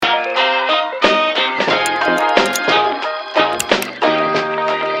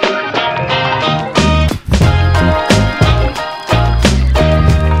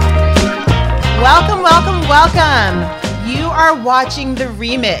are watching The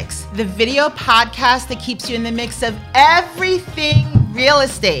Remix, the video podcast that keeps you in the mix of everything real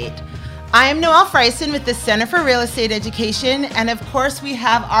estate. I am Noelle Freisen with the Center for Real Estate Education, and of course we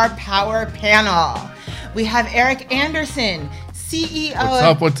have our power panel. We have Eric Anderson,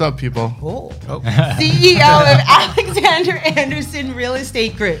 CEO What's up, people? CEO of Alexander Anderson Real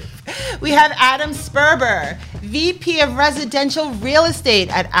Estate Group. We have Adam Sperber, VP of Residential Real Estate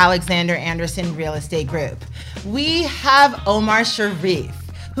at Alexander Anderson Real Estate Group. We have Omar Sharif,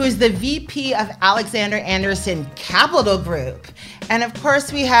 who is the VP of Alexander Anderson Capital Group. And of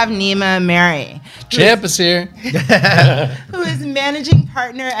course, we have Nima Mary. Champ is here. Who is managing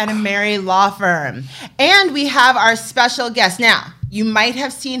partner at a Mary law firm. And we have our special guest. Now, you might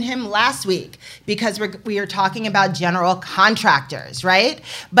have seen him last week because we are talking about general contractors, right?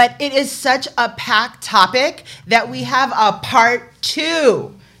 But it is such a packed topic that we have a part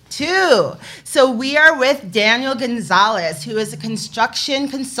two. So we are with Daniel Gonzalez, who is a construction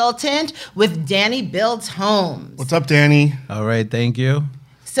consultant with Danny Builds Homes. What's up, Danny? All right, thank you.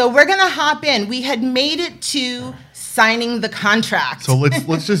 So we're gonna hop in. We had made it to signing the contract. So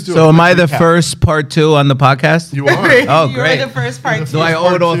let's just do. So am I the first part two on the podcast? You are. Oh, You great. were the first part. Do I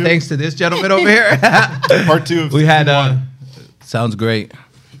owe it all thanks to this gentleman over here? Part two. Of We had season 1. Sounds great.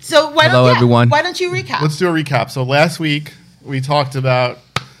 So Hello, everyone. Why don't you recap? Let's do a recap. So last week we talked about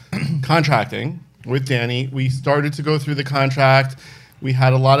contracting with Danny. We started to go through the contract. We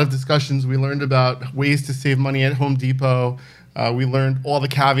had a lot of discussions. We learned about ways to save money at Home Depot. We learned all the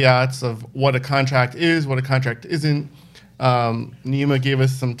caveats of what a contract is, what a contract isn't. Nima gave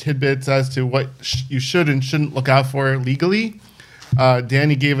us some tidbits as to what you should and shouldn't look out for legally.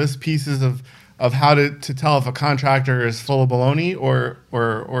 Danny gave us pieces of how to tell if a contractor is full of baloney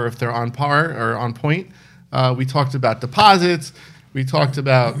or if they're on par or on point. We talked about deposits. We talked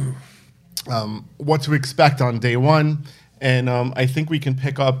about what to expect on day one. And I think we can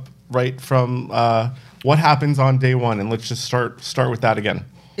pick up right from what happens on day one. And let's just start with that again.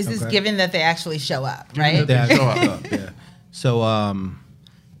 Is this given that they actually show up, right? Yeah, show up, yeah. So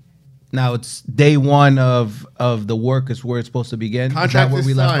now it's day one of the work is where it's supposed to begin. Contract is that where is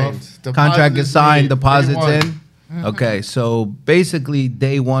we signed. left Deposit off? Contract is signed, made. Day deposits one. in. Okay, so basically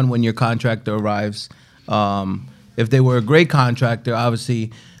day one when your contractor arrives, if they were a great contractor,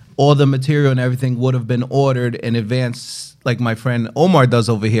 obviously all the material and everything would have been ordered in advance, like my friend Omar does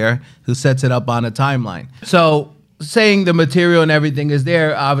over here, who sets it up on a timeline. So saying the material and everything is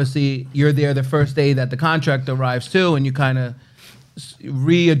there, obviously you're there the first day that the contract arrives too, and you kind of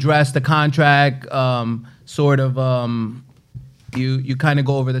readdress the contract, you kind of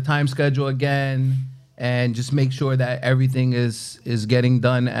go over the time schedule again and just make sure that everything is getting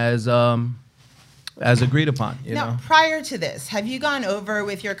done as agreed upon. You know? Prior to this, have you gone over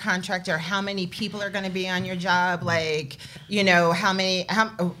with your contractor how many people are going to be on your job? Like, you know,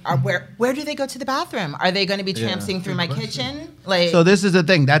 where do they go to the bathroom? Are they going to be tramping through my kitchen? Like, so this is the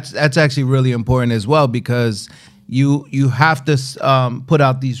thing that's actually really important as well, because you have to put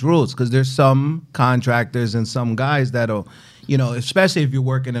out these rules, because there's some contractors and some guys that'll, you know, especially if you're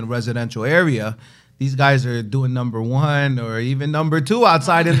working in a residential area. These guys are doing number one or even number two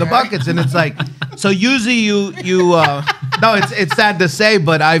outside in the buckets, and it's like, so usually you no, it's sad to say,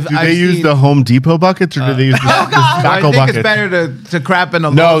 but I've use seen, the Home Depot buckets or do they use the I think buckets? it's better to crap in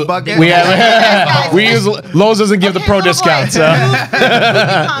a Lowe's bucket. We use Lowe's doesn't give the pro discounts.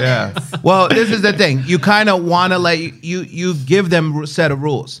 Yeah. Well, this is the thing. You kind of want to let you give them a set of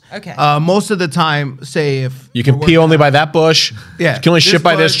rules. Okay. Most of the time, say if You can pee only by that bush. Yeah. You can only shit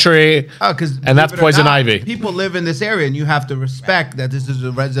by this bush. tree. And that's poison ivy. People live in this area, and you have to respect that this is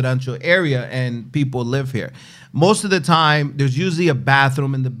a residential area and people live here. Most of the time, there's usually a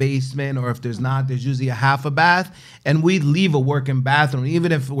bathroom in the basement, or if there's not, there's usually a half a bath. And we leave a working bathroom.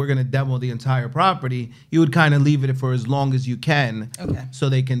 Even if we're going to demo the entire property, you would kind of leave it for as long as you can, so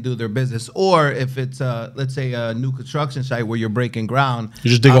they can do their business. Or if it's, let's say, a new construction site where you're breaking ground, you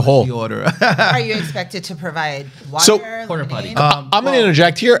just dig a hole. Are you expected to provide water? So, porta potty. I'm going to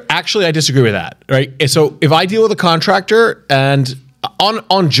interject here. Actually, I disagree with that. Right. So if I deal with a contractor and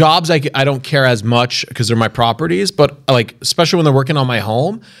on jobs, I don't care as much because they're my properties, but like, especially when they're working on my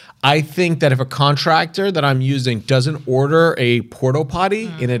home, I think that if a contractor that I'm using doesn't order a porta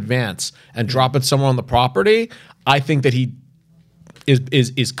potty in advance and drop it somewhere on the property, I think that he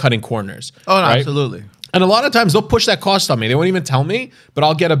is cutting corners. Oh, no, right? absolutely. And a lot of times they'll push that cost on me. They won't even tell me, but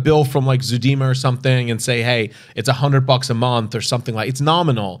I'll get a bill from like Zudima or something and say, "Hey, it's $100 a month or something like." It's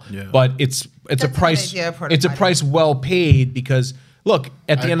nominal, but it's a price. It's a price well paid because look,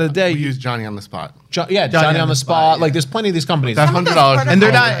 at the end of the day, we use Johnny on the spot. Johnny on the spot. Like, there's plenty of these companies. That's $100.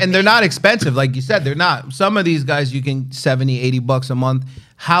 And they're not expensive, like you said. They're not. Some of these guys you can $70-$80 a month.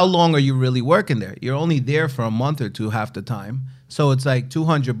 How long are you really working there? You're only there for a month or two half the time. So it's like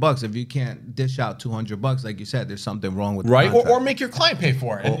 $200. If you can't dish out $200, like you said, there's something wrong with the right, contract. or make your client pay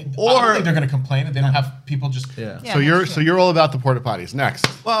for it. And Or- I don't think they're going to complain if they don't have people just. Yeah. Yeah, So you're all about the porta potties. Next.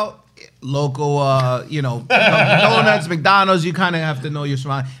 Well, local, donuts, McDonald's, you kind of have to know your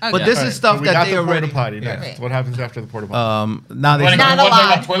surroundings. But Okay. this All is right, stuff so we that got they the already. porta potty. Yeah. Next. Right. What happens after the porta potty? Now they Wanna go Not one a thing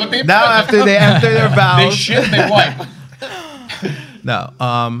lot. on toilet paper? now after they enter their They vows, shit, they wipe.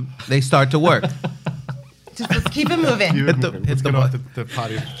 no, they start to work. Just let's keep it moving. You- Hit the- let's hit the get off button. the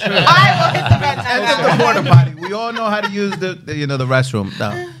potty. I will hit the red Enter the porta potty. We all know how to use the restroom.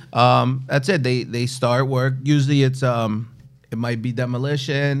 No, that's it. They start work. Usually it's it might be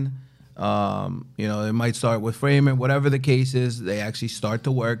demolition. It might start with framing. Whatever the case is, they actually start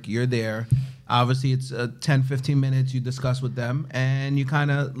to work. You're there. Obviously, it's 10, 15 minutes you discuss with them, and you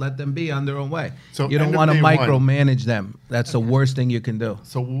kind of let them be on their own way. So you don't end of want to day one. micromanage them. That's the worst thing you can do.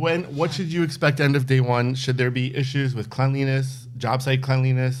 So what should you expect end of day one? Should there be issues with cleanliness, job site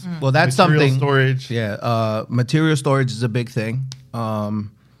cleanliness? Well, that's material something. storage. Yeah, material storage is a big thing.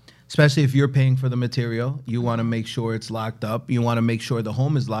 Especially if you're paying for the material, you want to make sure it's locked up. You want to make sure the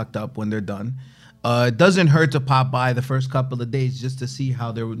home is locked up when they're done. It doesn't hurt to pop by the first couple of days just to see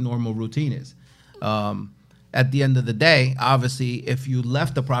how their normal routine is. At the end of the day, obviously, if you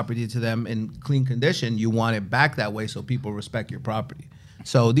left the property to them in clean condition, you want it back that way so people respect your property.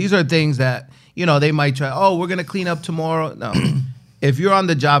 So these are things that, they might try, oh, we're going to clean up tomorrow. No. If you're on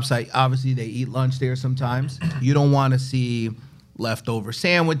the job site, obviously they eat lunch there sometimes. You don't want to see leftover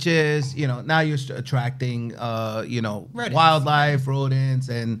sandwiches. Now you're attracting, wildlife, rodents.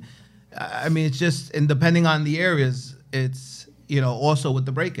 And I mean, it's just, and depending on the areas, it's, also with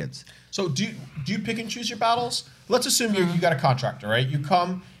the break-ins. So do you pick and choose your battles? Let's assume you got a contractor, right? You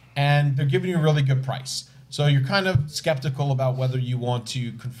come and they're giving you a really good price. So you're kind of skeptical about whether you want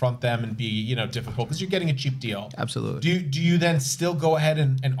to confront them and be, difficult because you're getting a cheap deal. Absolutely. Do you then still go ahead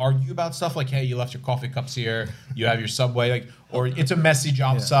and argue about stuff like, hey, you left your coffee cups here, you have your Subway, or it's a messy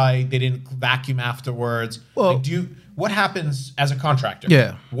job site, they didn't vacuum afterwards. Well- What happens as a contractor?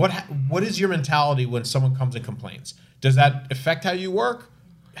 Yeah. What is your mentality when someone comes and complains? Does that affect how you work?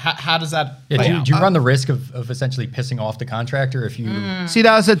 How does that play Yeah, out? do you run the risk of essentially pissing off the contractor if you? See,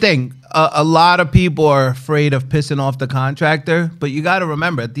 that's the thing. A lot of people are afraid of pissing off the contractor, but you got to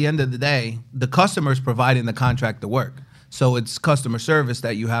remember, at the end of the day, the customer is providing the contractor work. So it's customer service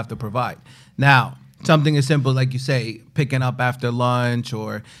that you have to provide. Now, something as simple like you say, picking up after lunch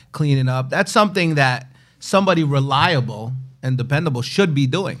or cleaning up, that's something that somebody reliable and dependable should be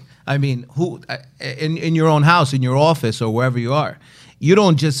doing. I mean, who in your own house, in your office, or wherever you are, you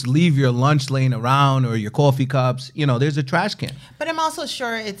don't just leave your lunch laying around or your coffee cups. There's a trash can. But I'm also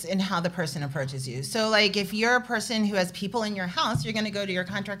sure it's in how the person approaches you. So, like, if you're a person who has people in your house, you're going to go to your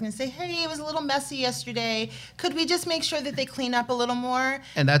contractor and say, hey, it was a little messy yesterday. Could we just make sure that they clean up a little more?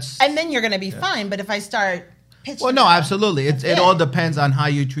 And then you're going to be fine. But if I start pitching well, no, it up, absolutely. It all depends on how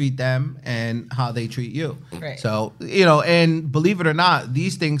you treat them and how they treat you. Right. So, and believe it or not,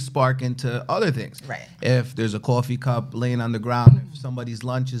 these things spark into other things. Right. If there's a coffee cup laying on the ground, if somebody's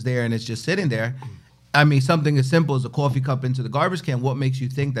lunch is there and it's just sitting there, I mean, something as simple as a coffee cup into the garbage can, what makes you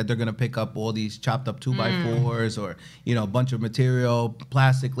think that they're going to pick up all these chopped up 2x4s or, a bunch of material,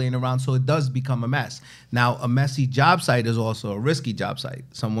 plastic laying around? So it does become a mess. Now, a messy job site is also a risky job site.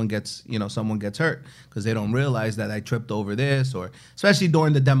 Someone gets hurt because they don't realize that I tripped over this, or especially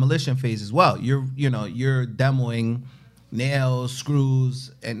during the demolition phase as well. You're demoing nails,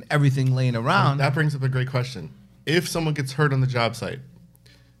 screws, and everything laying around. That brings up a great question. If someone gets hurt on the job site,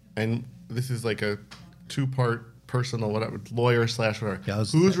 and this is like a two-part personal whatever lawyer / whatever,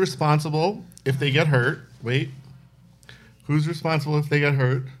 who's responsible if they get hurt? Who's responsible if they get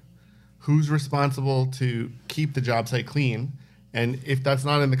hurt? Who's responsible to keep the job site clean? And if that's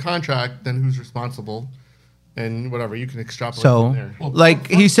not in the contract, then who's responsible? And whatever, you can extrapolate from So, there. like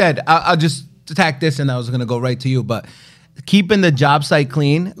he said, I'll just attack this, and I was going to go right to you, but keeping the job site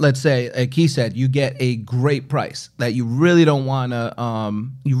clean, let's say, like he said, you get a great price that you really don't want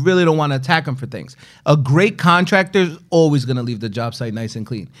to attack them for things. A great contractor is always going to leave the job site nice and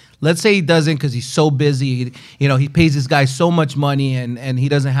clean. Let's say he doesn't because he's so busy, he pays this guy so much money and he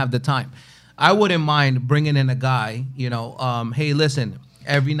doesn't have the time. I wouldn't mind bringing in a guy, hey, listen,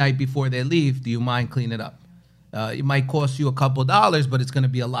 every night before they leave, do you mind cleaning it up? It might cost you a couple dollars, but it's going to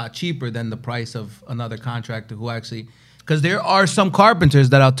be a lot cheaper than the price of another contractor who actually Because there are some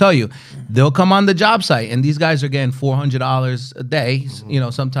carpenters that I'll tell you, they'll come on the job site and these guys are getting $400 a day,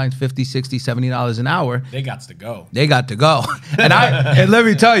 sometimes $50, $60, $70 an hour. They got to go. They got to go. And let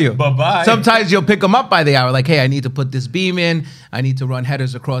me tell you, Bye-bye. sometimes you'll pick them up by the hour. Like, hey, I need to put this beam in. I need to run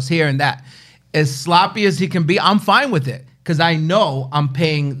headers across here and that. As sloppy as he can be, I'm fine with it. Because I know I'm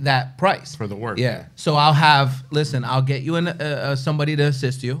paying that price. For the work. Yeah. So I'll get you somebody to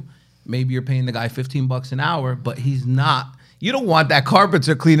assist you. Maybe you're paying the guy $15 an hour, but he's not. You don't want that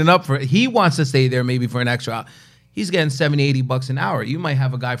carpenter cleaning up for it. He wants to stay there maybe for an extra hour. He's getting $70, $80 an hour. You might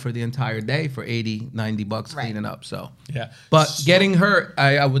have a guy for the entire day for $80, $90 cleaning up. So yeah. But getting hurt,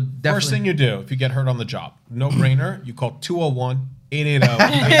 I would definitely. First thing you do if you get hurt on the job, no brainer. You call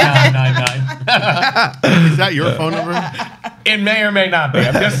 201-880-8999. Is that your phone number? It may or may not be.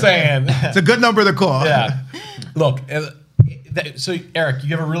 I'm just saying. It's a good number to call. Yeah. Look, so Eric,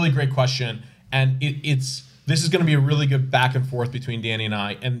 you have a really great question, and this is going to be a really good back and forth between Danny and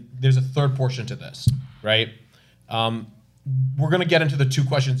I. And there's a third portion to this, right? We're going to get into the two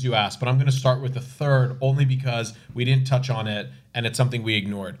questions you asked, but I'm going to start with the third only because we didn't touch on it, and it's something we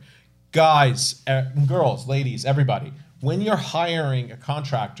ignored. Guys, girls, ladies, everybody, when you're hiring a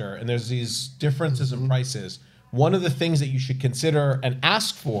contractor and there's these differences in prices, one of the things that you should consider and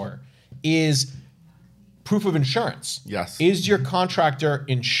ask for is proof of insurance. Yes. Is your contractor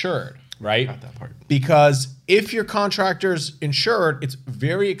insured, right? Got that part. Because if your contractor's insured, it's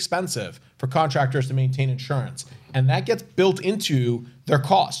very expensive for contractors to maintain insurance. And that gets built into their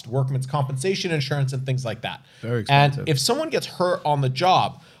cost, workman's compensation insurance and things like that. Very expensive. And if someone gets hurt on the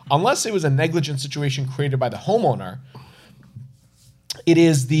job, unless it was a negligent situation created by the homeowner, it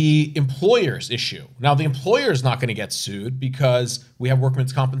is the employer's issue. Now, the employer is not going to get sued because we have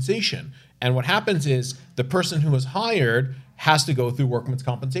workman's compensation. And what happens is the person who was hired has to go through workman's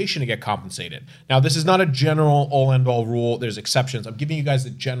compensation to get compensated. Now, this is not a general all-end-all rule. There's exceptions. I'm giving you guys the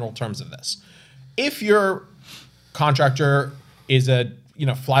general terms of this. If your contractor is a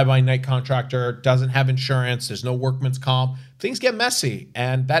fly-by-night contractor, doesn't have insurance, there's no workman's comp, things get messy,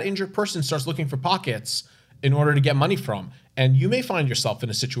 and that injured person starts looking for pockets in order to get money from. And you may find yourself in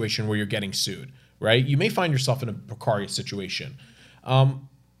a situation where you're getting sued, right? You may find yourself in a precarious situation.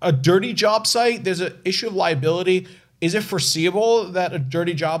 A dirty job site, there's an issue of liability. Is it foreseeable that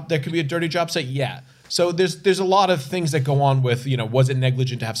there could be a dirty job site? Yeah. So there's a lot of things that go on with, was it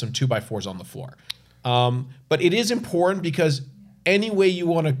negligent to have some 2x4s on the floor? But it is important because any way you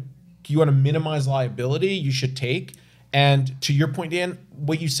want to minimize liability, you should take. And to your point, Dan,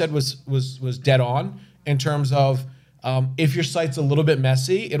 what you said was dead on in terms of if your site's a little bit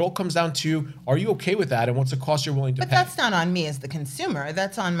messy, it all comes down to, are you okay with that and what's the cost you're willing to pay? But that's not on me as the consumer.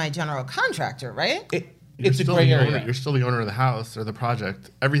 That's on my general contractor, right? It's a gray area. You're still the owner of the house or the project.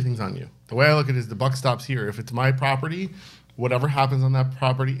 Everything's on you. The way I look at it is the buck stops here. If it's my property, whatever happens on that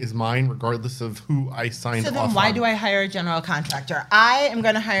property is mine, regardless of who I signed off on. So then why do I hire a general contractor? I am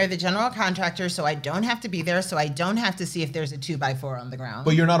going to hire the general contractor so I don't have to be there, so I don't have to see if there's a 2x4 on the ground.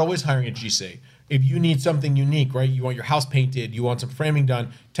 But you're not always hiring a GC. If you need something unique, right? You want your house painted, you want some framing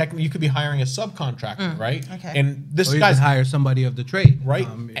done. Technically, you could be hiring a subcontractor, right? Okay. And this Or you guy's can hire somebody of the trade. right.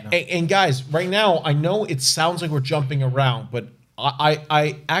 And guys, right now, I know it sounds like we're jumping around, but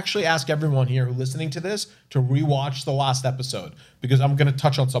I actually ask everyone here who's listening to this to rewatch the last episode because I'm going to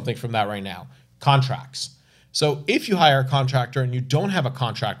touch on something from that right now. Contracts. So if you hire a contractor and you don't have a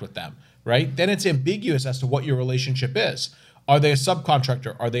contract with them, right, then it's ambiguous as to what your relationship is. Are they a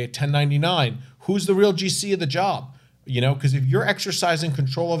subcontractor? Are they a 1099? Who's the real GC of the job? Because if you're exercising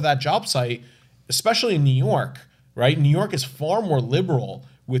control of that job site, especially in New York, right? New York is far more liberal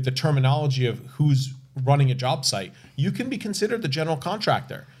with the terminology of who's running a job site. You can be considered the general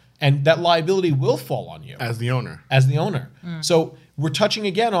contractor, and that liability will fall on you. As the owner. So we're touching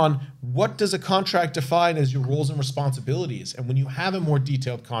again on what does a contract define as your roles and responsibilities. And when you have a more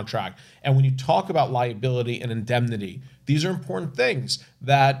detailed contract, and when you talk about liability and indemnity, these are important things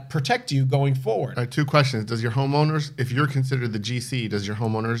that protect you going forward. I have two questions. Does your homeowners, if you're considered the GC, does your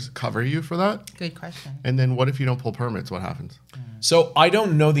homeowners cover you for that? Good question. And then what if you don't pull permits? What happens? So I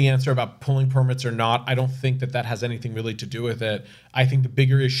don't know the answer about pulling permits or not. I don't think that has anything really to do with it. I think the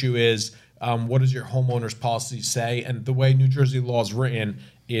bigger issue is what does your homeowner's policy say? And the way New Jersey law is written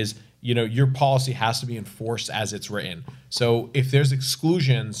is, your policy has to be enforced as it's written. So if there's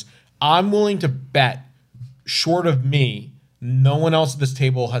exclusions, I'm willing to bet, short of me, no one else at this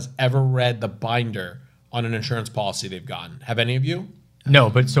table has ever read the binder on an insurance policy they've gotten. Have any of you? No,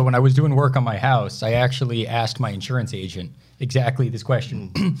 but so when I was doing work on my house, I actually asked my insurance agent exactly this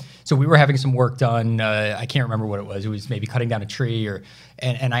question. So we were having some work done. I can't remember what it was. It was maybe cutting down a tree,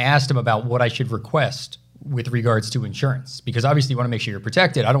 and I asked him about what I should request with regards to insurance, because obviously you want to make sure you're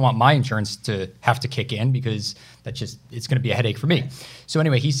protected. I don't want my insurance to have to kick in because it's going to be a headache for me. So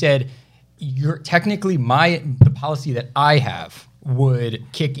anyway, he said, you're technically the policy that I have would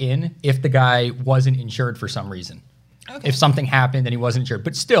kick in if the guy wasn't insured for some reason. Okay. If something happened and he wasn't insured,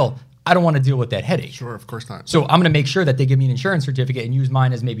 but still, I don't want to deal with that headache. Sure, of course not. So I'm going to make sure that they give me an insurance certificate and use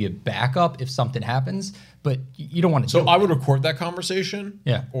mine as maybe a backup if something happens. But you don't want to. So I would record that conversation,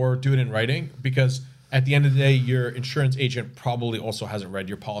 or do it in writing, because at the end of the day, your insurance agent probably also hasn't read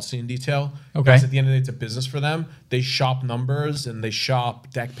your policy in detail. Okay. Because at the end of the day, it's a business for them. They shop numbers and they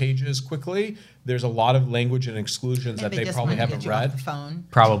shop deck pages quickly. There's a lot of language and exclusions that they probably haven't read. Phone.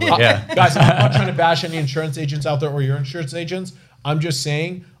 Probably, yeah. Guys, I'm not trying to bash any insurance agents out there or your insurance agents. I'm just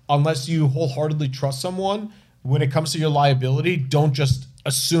saying, unless you wholeheartedly trust someone, when it comes to your liability, don't just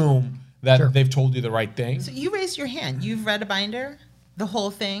assume that they've told you the right thing. So you raised your hand. You've read a binder, the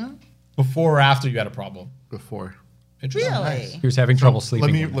whole thing. Before or after you had a problem? Before. Interesting. Really? He was having trouble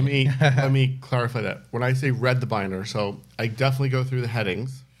sleeping. Let me clarify that. When I say read the binder, so I definitely go through the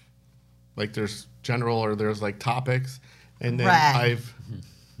headings. Like there's general or there's like topics, and then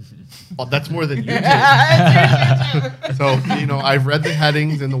well, that's more than you did. So I've read the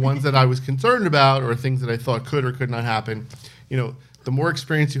headings and the ones that I was concerned about or things that I thought could or could not happen. The more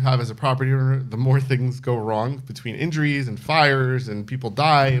experience you have as a property owner, the more things go wrong between injuries and fires and people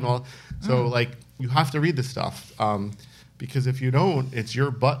die and all. So you have to read this stuff because if you don't, it's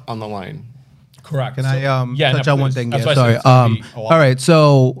your butt on the line. Correct. Can I touch on one thing? That's Yeah, why I sorry. said it's gonna be a lot. All right.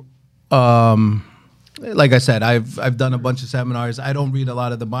 So, like I said, I've done a bunch of seminars. I don't read a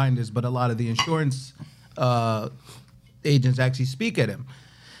lot of the binders, but a lot of the insurance agents actually speak at them.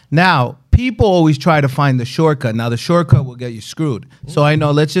 Now, people always try to find the shortcut. Now, the shortcut will get you screwed. So I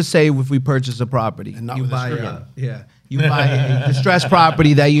know. Let's just say if we purchase a property, And not you with a buy screw. you buy a distressed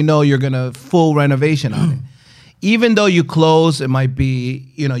property that you're gonna full renovation on it. Even though you close, it might be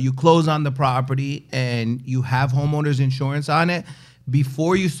you close on the property and you have homeowners insurance on it.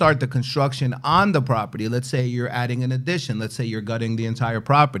 Before you start the construction on the property, let's say you're adding an addition, let's say you're gutting the entire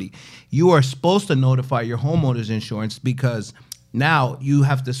property, you are supposed to notify your homeowner's insurance because now you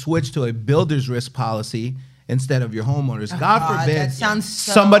have to switch to a builder's risk policy instead of your homeowner's. God forbid that sounds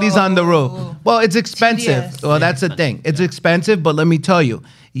so somebody's on the roof. Well, it's expensive. tedious. Well, that's the thing. It's expensive, but let me tell you,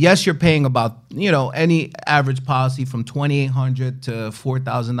 yes, you're paying about, any average policy from $2,800 to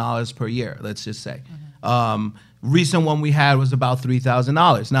 $4,000 per year, let's just say. Recent one we had was about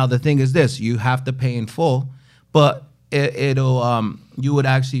 $3,000. Now, the thing is this, you have to pay in full, but it'll you would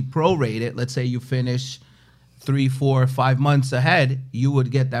actually prorate it. Let's say you finish 3, 4, 5 months ahead, you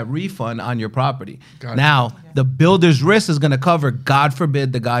would get that refund on your property. Got it. Now, the builder's risk is going to cover, God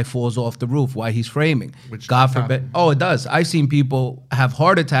forbid, the guy falls off the roof while he's framing. Which God does forbid. happen. Oh, it does. I've seen people have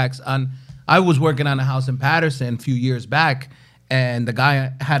heart attacks I was working on a house in Patterson a few years back, and the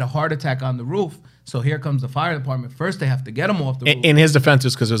guy had a heart attack on the roof. So here comes the fire department. First, they have to get him off the roof. In his defense,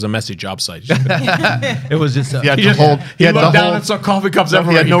 it's because it was a messy job site. It was just He had to hold. He looked down and saw coffee cups He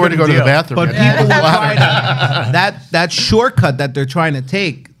everywhere. had nowhere to go to the couldn't deal. bathroom. But He had to people hold will the ladder. try that shortcut that they're trying to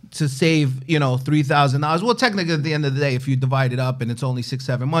take to save, $3,000. Well, technically, at the end of the day, if you divide it up and it's only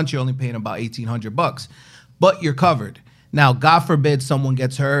 6-7 months, you're only paying about $1,800, but you're covered. Now, God forbid someone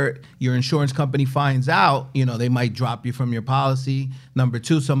gets hurt, your insurance company finds out, they might drop you from your policy. Number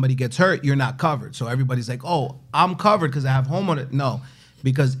 2, somebody gets hurt, you're not covered. So everybody's like, oh, I'm covered because I have homeowner. No,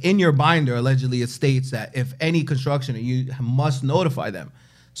 because in your binder, allegedly, it states that if any construction, you must notify them.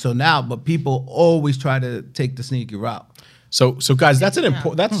 So now, but people always try to take the sneaky route. So guys, that's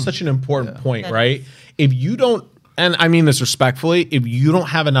such an important point, right? If you don't, and I mean this respectfully, if you don't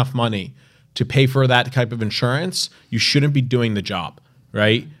have enough money to pay for that type of insurance, you shouldn't be doing the job,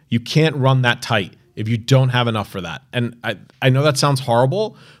 right? You can't run that tight if you don't have enough for that. And I know that sounds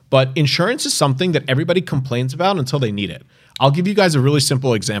horrible, but insurance is something that everybody complains about until they need it. I'll give you guys a really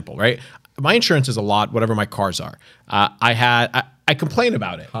simple example, right? My insurance is a lot, whatever my cars are. I complain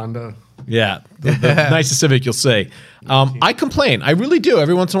about it. Honda. Yeah, the nicest Civic you'll see. I complain. I really do.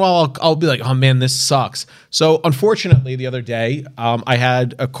 Every once in a while, I'll be like, oh man, this sucks. So unfortunately, the other day, I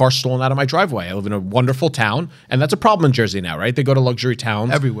had a car stolen out of my driveway. I live in a wonderful town, and that's a problem in Jersey now, right? They go to luxury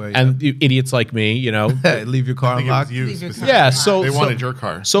towns. Everywhere, And idiots like me, Leave your car I think it was unlocked. you Leave your car. specifically. Yeah, so They wanted your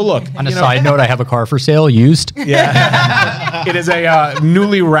car. So look, On a side note, I have a car for sale, used. yeah, it is a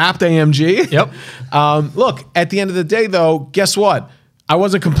newly wrapped AMG. Yep. Look, at the end of the day, though, guess what? I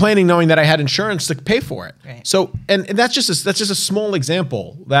wasn't complaining knowing that I had insurance to pay for it. Right. So, and that's just a small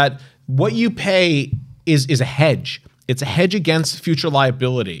example that what you pay is a hedge. It's a hedge against future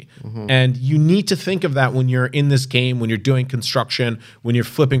liability. And you need to think of that when you're in this game, when you're doing construction, when you're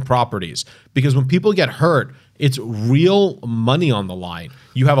flipping properties. Because when people get hurt, it's real money on the line.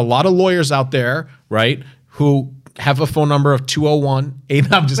 You have a lot of lawyers out there, right, who have a phone number of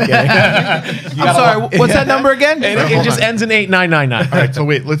 201-8. I'm just kidding. I'm sorry. What's that number again? It just ends in 8999. All right, so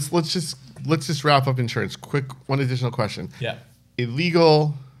wait, let's just wrap up insurance. Quick, one additional question. Yeah.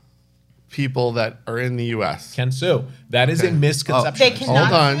 Illegal people that are in the U.S. Can sue. That is a misconception. They cannot.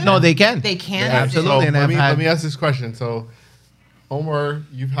 Hold on. sue? No, they can. They can. Yeah, absolutely. So And let I've me had- ask this question. So, Omar,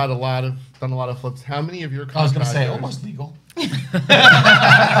 you've had done a lot of flips. How many of your I was contractors? going to say almost legal. Go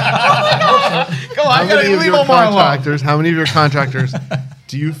on, How many of your contractors? How many of your contractors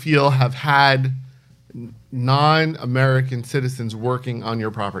do you feel have had non-American citizens working on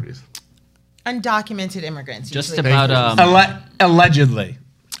your properties? Undocumented immigrants. Just usually. about, Allegedly.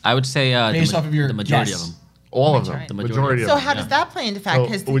 I would say Based off of your the majority guess. of them. All of them. Majority. The The majority So of how them. does that play into fact? So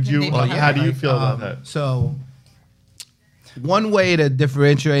 'Cause would they you? become- How do you feel about that? So, one way to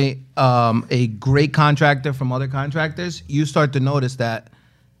differentiate a great contractor from other contractors, you start to notice that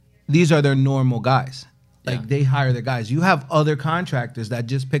these are their normal guys. Like they hire their guys. You have other contractors that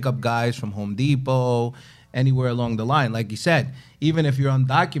just pick up guys from Home Depot, anywhere along the line. Like you said, even if you're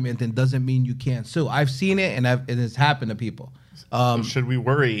undocumented, doesn't mean you can't sue. I've seen it, and it has happened to people. So should we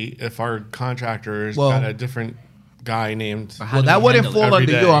worry if our contractors Well- got a different guy named? How Well, do that we wouldn't handle it? fall every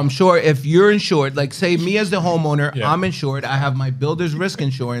under day? you. I'm sure if you're insured, like say me as the homeowner, Yeah. I'm insured. I have my builder's risk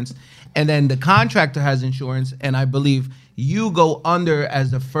insurance, and then the contractor has insurance, and I believe you go under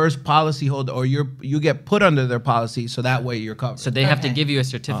as the first policyholder, or you get put under their policy, so that way you're covered. So they have to Okay. give you a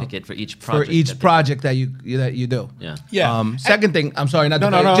certificate for each for project. each that they- project that you do. Yeah. Yeah. Second thing, I'm sorry, not No,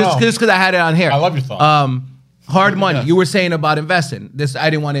 to no, no, just no. because I had it on here. I love your thought. Hard money. You were saying about investing. This I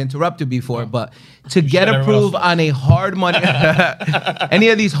didn't want to interrupt you before, but to get shut everyone approved else on a hard money, any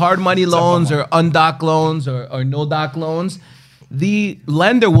of these hard money loans or undoc loans or no doc loans, the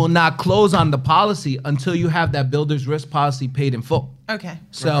lender will not close on the policy until you have that builder's risk policy paid in full. Okay.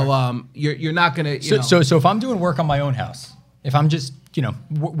 So you're not gonna. So if I'm doing work on my own house, if I'm just,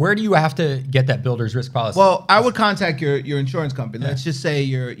 where do you have to get that builder's risk policy? Well, I would contact your insurance company. Let's just say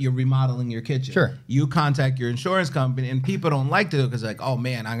you're remodeling your kitchen. Sure. You contact your insurance company, and people don't like to do it because like, oh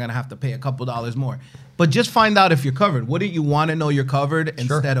man, I'm gonna have to pay a couple dollars more. But just find out if you're covered. Wouldn't you want to know you're covered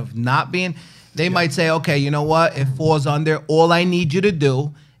instead of not being? They might say, okay, you know what? It falls under. All I need you to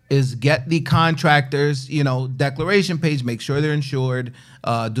do is get the contractor's, declaration page. Make sure they're insured.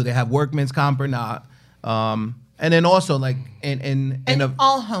 Do they have workman's comp or not? And then also like And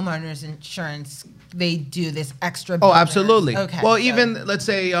all homeowners insurance, they do this extra. Oh, builders. absolutely. Okay. Well, so- even let's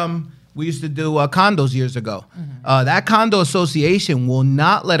say we used to do condos years ago. That condo association will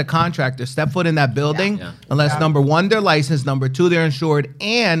not let a contractor step foot in that building Yeah. unless number one, they're licensed, number two, they're insured,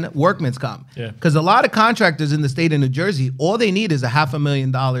 and workman's comp. Yeah. Because a lot of contractors in the state of New Jersey, all they need is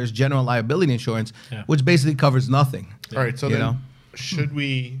 $500,000 general liability insurance, Yeah. which basically covers nothing. All right, so You then know? should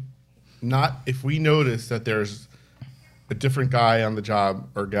we not, if we notice that there's a different guy on the job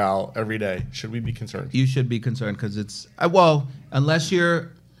or gal every day, should we be concerned? You should be concerned because it's unless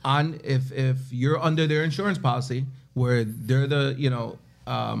you're if you're under their insurance policy where they're the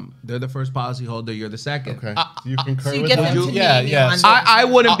they're the first policy holder, you're the second. Okay. Do you concur So you with get that? them to Yeah, name you yeah. on So the- I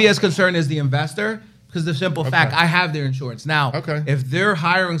wouldn't be as concerned as the investor because the simple fact Okay. I have their insurance now. Okay. If they're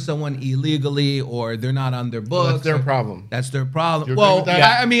hiring someone illegally or they're not on their books, That's their or- problem. That's their problem. You agree Well, with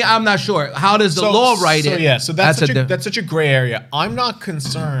that? I mean, I'm not sure. How does the law write it? Yeah, so that's diff- such a gray area. I'm not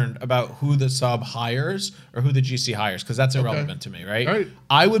concerned about who the sub hires or who the GC hires because that's irrelevant to me, right? All right.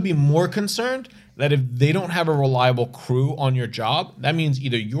 I would be more concerned that if they don't have a reliable crew on your job, that means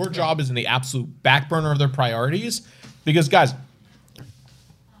either your job is in the absolute back burner of their priorities, because guys,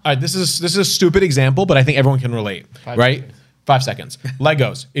 all right, this is a stupid example, but I think everyone can relate, right? seconds. 5 seconds.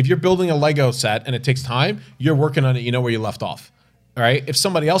 Legos. If you're building a Lego set and it takes time, you're working on it, you know where you left off. All right. If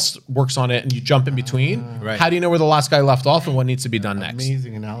somebody else works on it and you jump in between, Right. how do you know where the last guy left off and what needs to be done next?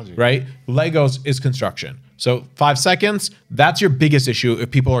 Amazing analogy. Right? Legos is construction. So 5 seconds, that's your biggest issue if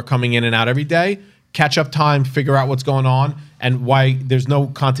people are coming in and out every day. Catch up time, figure out what's going on and why there's no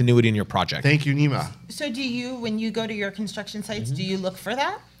continuity in your project. Thank you, Nima. So do you, when you go to your construction sites, do you look for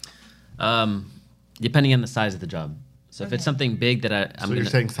that? Depending on the size of the job. So if it's something big that I'm So you're gonna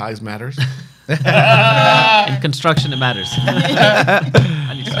saying size matters? in construction, it matters.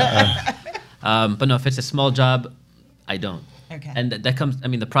 I need to- but no, if it's a small job, I don't. Okay. And that comes. I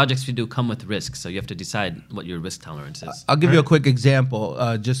mean, the projects we do come with risks, so you have to decide what your risk tolerance is. I'll give you a quick example.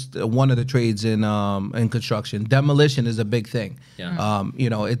 Just one of the trades in construction, demolition is a big thing. Yeah.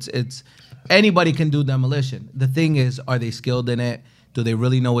 It's anybody can do demolition. The thing is, are they skilled in it? Do they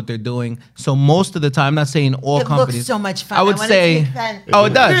really know what they're doing? So most of the time, I'm not saying all It companies. looks so much fun. I would wanna say, take that. oh,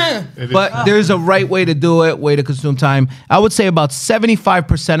 it does. It is. But there's a right way to do it, way to consume time. I would say about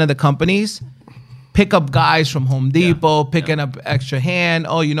 75% of the companies pick up guys from Home Depot, picking up extra hand.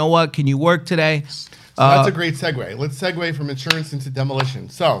 Oh, you know what? Can you work today? So that's a great segue. Let's segue from insurance into demolition.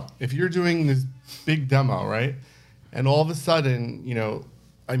 So if you're doing this big demo, right, and all of a sudden,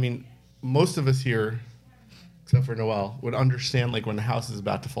 most of us here, except for Noel, would understand like when the house is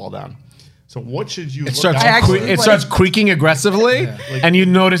about to fall down. So what should you It look starts, out for? it starts creaking aggressively, and you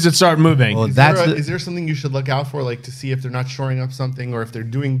notice it start moving. Well, Is there something you should look out for, like to see if they're not shoring up something or if they're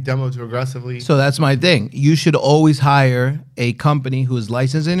doing demo too aggressively? So that's my thing. You should always hire a company who is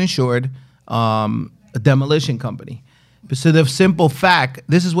licensed and insured, a demolition company. So the simple fact,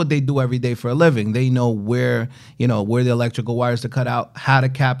 this is what they do every day for a living. They know where the electrical wires to cut out, how to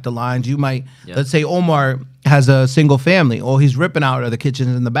cap the lines. You might, let's say Omar has a single family. All he's ripping out are the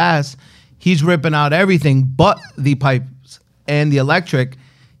kitchens and the baths. He's ripping out everything but the pipes and the electric.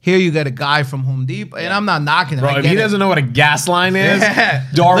 Here you get a guy from Home Depot, and I'm not knocking him. Bro, if he doesn't know what a gas line is,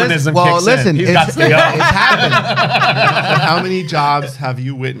 Darwinism kicks in. He's got to go. It's happening. So how many jobs have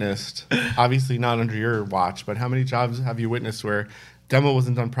you witnessed? Obviously not under your watch, but how many jobs have you witnessed where demo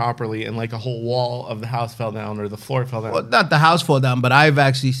wasn't done properly and like a whole wall of the house fell down or the floor fell down? Well, not the house fall down, but I've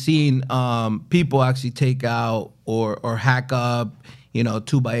actually seen people actually take out or hack up,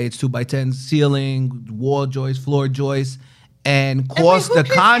 2x8s, 2x10s, ceiling, wall joists, floor joists, and cost who the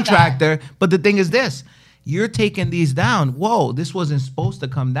pays for contractor. But the thing is this. You're taking these down. Whoa, this wasn't supposed to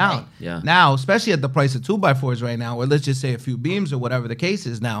come down. Right. Yeah. Now, especially at the price of 2x4s right now, or let's just say a few beams or whatever the case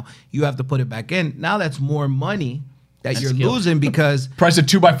is now, you have to put it back in. Now that's more money that you're skill. losing because Price of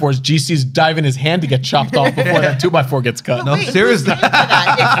 2x4s, GC's diving his hand to get chopped off before that 2x4 gets cut. No, Wait, who's seriously. paying for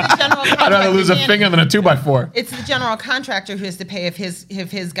that? It's the general I'd rather lose a contractor, finger than a 2x4. It's the general contractor who has to pay if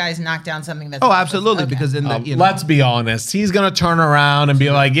his guys knock down something that's. Oh, absolutely, Okay. because in the Let's be honest. He's going to turn around and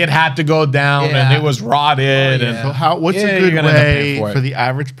be like, it had to go down and Yeah. it was rotted. yeah. So what's Yeah, a you're good gonna end up paying way for for it. the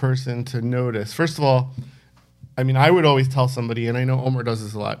average person to notice? First of all, I would always tell somebody, and I know Omar does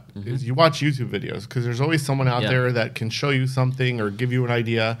this a lot, is you watch YouTube videos because there's always someone out Yeah. there that can show you something or give you an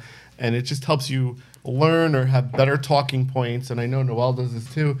idea, and it just helps you learn or have better talking points. And I know Noel does this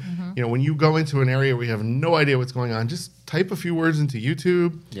too. When you go into an area where you have no idea what's going on, just type a few words into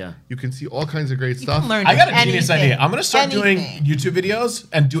YouTube. Yeah. You can see all kinds of great You stuff. can learn I got a genius anything. idea. I'm going to start doing Anything. YouTube videos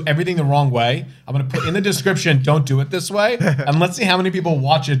and do everything the wrong way. I'm going to put in the description, don't do it this way. And let's see how many people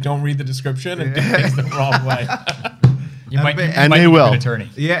watch it, don't read the description, and do things the wrong way. You might And might they be a will. good attorney.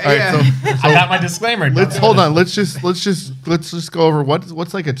 yeah, All right, so I got my disclaimer. let's hold on. Let's just go over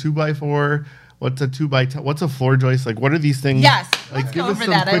what's like a 2x4. What's a 2x10? What's a floor joist? Like, what are these things? Yes, Like, let's give go us over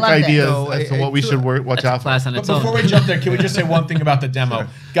some that. I quick love this. ideas So, as to what we should watch out for. Class on But its own. before we jump there, can we just say one thing about the demo?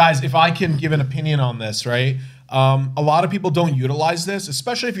 Guys, if I can give an opinion on this, right? A lot of people don't utilize this,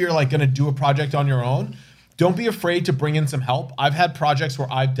 especially if you're like going to do a project on your own. Don't be afraid to bring in some help. I've had projects where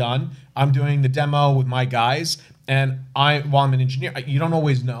I'm doing the demo with my guys, and I'm an engineer. You don't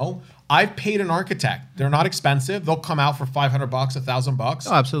always know. I've paid an architect. They're not expensive. They'll come out for $500, $1,000.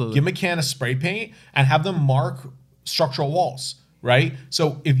 Oh, absolutely. Give them a can of spray paint and have them mark structural walls, right?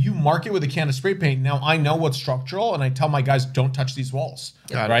 So if you mark it with a can of spray paint, now I know what's structural, and I tell my guys, don't touch these walls,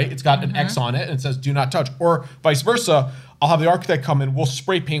 right? It's got an X on it, and it says do not touch. Or vice versa, I'll have the architect come in, we'll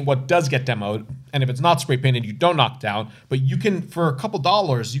spray paint what does get demoed, and if it's not spray painted, you don't knock down. But you can, for a couple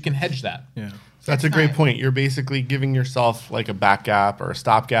dollars, you can hedge that. yeah. That's a great point. You're basically giving yourself like a back gap or a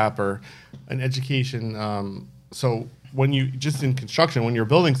stop gap or an education. So when you just in construction, when you're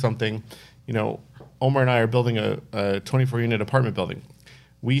building something, Omar and I are building a 24-unit apartment building.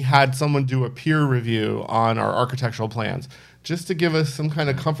 We had someone do a peer review on our architectural plans just to give us some kind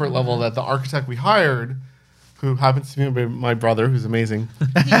of comfort level that the architect we hired, who happens to be my brother, who's amazing. He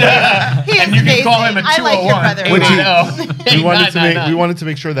is And you can call him a amazing. I like your 201. brother. Which Yeah. we wanted to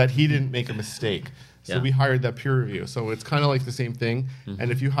make sure that he didn't make a mistake. So Yeah. we hired that peer review. So it's kind of like the same thing.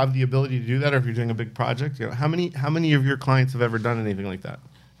 And if you have the ability to do that, or if you're doing a big project, how many of your clients have ever done anything like that?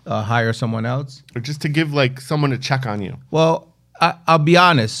 Hire someone else. Or just to give like someone to check on you. Well, I'll be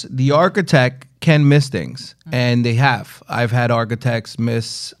honest. The architect can miss things, and they have. I've had architects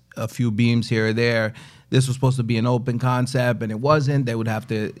miss a few beams here or there. This was supposed to be an open concept, and it wasn't. They would have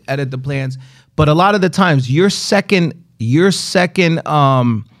to edit the plans. But a lot of the times, your second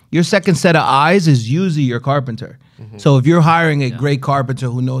set of eyes is usually your carpenter. So if you're hiring a great carpenter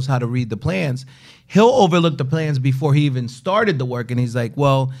who knows how to read the plans, he'll overlook the plans before he even started the work, and he's like,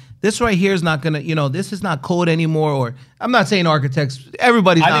 well, this right here is not gonna, this is not code anymore. Or I'm not saying architects,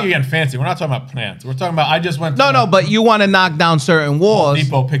 everybody's I not. think you're getting fancy. We're not talking about plans. We're talking about, I just went No, but you want to knock down certain walls.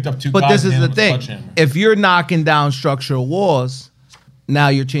 Depot picked up 2 But guys this is and the a thing. sledgehammer. If you're knocking down structural walls, now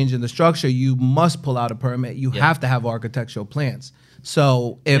you're changing the structure, you must pull out a permit. You have to have architectural plans.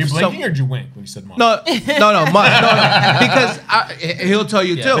 So Were if you blinking or did you wink when you said must? no, because he'll tell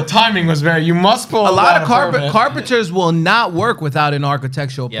you too. The timing was very, you must pull A lot of permit. carpenters will not work without an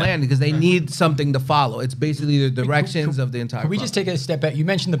architectural plan because they need something to follow. It's basically the directions of the entire. Can we just take a step back? You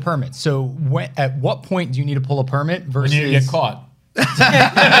mentioned the permit. So at what point do you need to pull a permit When versus you get caught.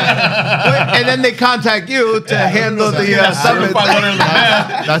 and then they contact you to handle the summons.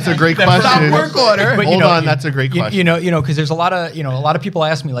 That's a great Stop question. work order. But, Hold on, that's a great question. You know, because there's a lot of people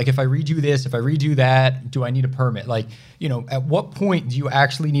ask me, like, if I redo this, if I redo that, do I need a permit? Like, at what point do you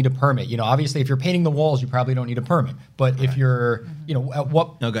actually need a permit? Obviously, if you're painting the walls, you probably don't need a permit. But if you're, at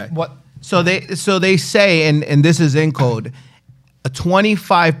what, what? So they say, and this is in code, a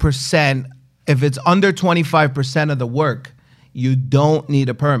 25%. If it's under 25% of the work, you don't need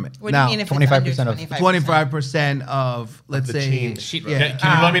a permit. What do you mean if it's under 25% of 25% of, let's the say, change. yeah.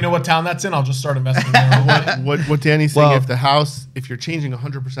 Can you let me know what town that's in? I'll just start investing there. What Danny's saying, Well- if you're changing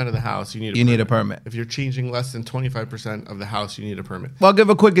 100% of the house, you need a You permit. need a permit. If you're changing less than 25% of the house, you need a permit. Well, I'll give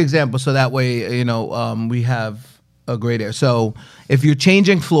a quick example so that way, we have a great area. So if you're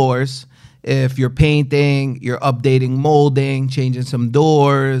changing floors, if you're painting, you're updating molding, changing some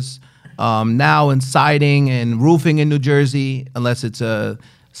doors, now in siding and roofing in New Jersey, unless it's a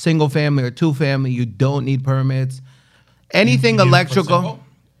single family or 2-family, you don't need permits. Anything You need it for electrical,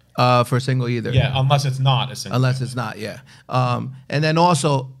 for single either. Yeah, unless it's not a single. Unless it's not, yeah. And then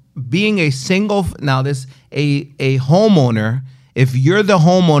also being a single, now this, a homeowner, if you're the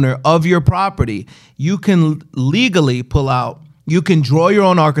homeowner of your property, you can legally pull out, you can draw your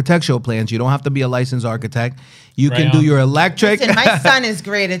own architectural plans. You don't have to be a licensed architect. You Right can do on. your electric. Listen, my son is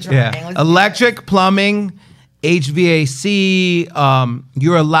great at drawing. Yeah. Let's do Electric, plumbing, HVAC,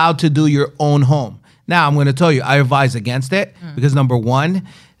 you're allowed to do your own home. Now, I'm going to tell you, I advise against it because number one,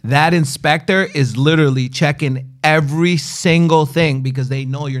 that inspector is literally checking every single thing because they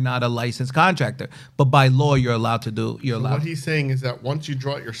know you're not a licensed contractor. But by law, you're allowed to do, What he's saying is that once you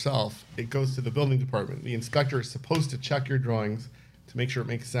draw it yourself, it goes to the building department. The inspector is supposed to check your drawings to make sure it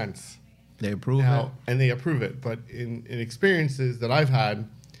makes sense. They approve it. Now, and they approve it. But in experiences that I've had,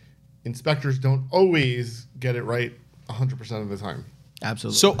 inspectors don't always get it right 100% of the time.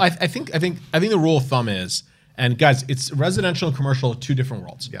 Absolutely. So I think the rule of thumb is, and guys, it's residential and commercial, 2 different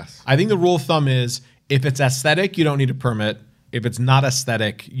worlds. Yes. I think the rule of thumb is if it's aesthetic, you don't need a permit. If it's not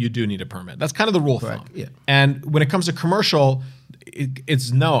aesthetic, you do need a permit. That's kind of the rule of Correct, thumb. yeah. And when it comes to commercial,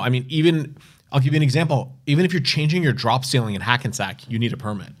 it's no. I mean, I'll give you an example. Even if you're changing your drop ceiling in Hackensack, you need a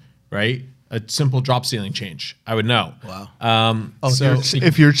permit, right? A simple drop ceiling change, I would know. Wow. So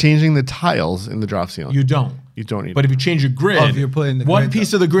If you're changing the tiles in the drop ceiling, you don't. you don't need But it. if you change your grid, if you're putting the one grids piece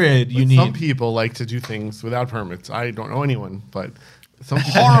up. of the grid, you need. Some people like to do things without permits. I don't know anyone, but some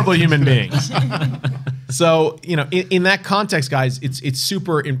people Horrible human beings. So, in that context, guys, it's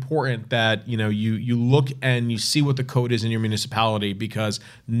super important that, you look and you see what the code is in your municipality, because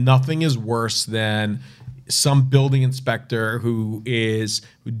nothing is worse than some building inspector who is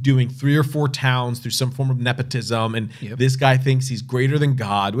doing 3 or 4 towns through some form of nepotism, and this guy thinks he's greater than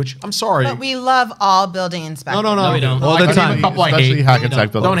God, which I'm sorry. But we love all building inspectors. No, we don't. Well, All the I can time. name a couple I especially hate.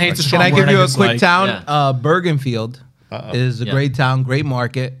 Hackensack building. Don't hate the inspector. strong Can I word give you a dislike. quick town? Yeah. Bergenfield is a Yeah. great town, great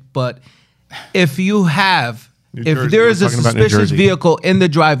market. But if you have, New if Jersey, there we're is a talking about New suspicious Jersey. vehicle in the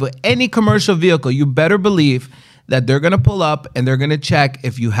driveway, any commercial vehicle, you better believe that they're going to pull up and they're going to check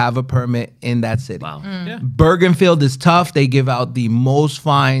if you have a permit in that city. Wow. Yeah. Bergenfield is tough. They give out the most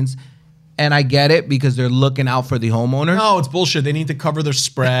fines. And I get it because they're looking out for the homeowner. No, it's bullshit. They need to cover their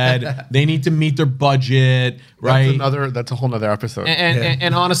spread. They need to meet their budget, right? That's a whole nother episode.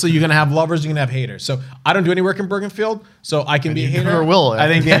 And honestly, you're gonna have lovers, you're gonna have haters. So I don't do any work in Bergenfield, so I can be a hater. never will. I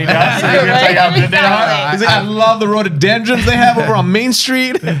think Danny does. He's gonna tell you how good they are. He's like, I love the rhododendrons they have over on Main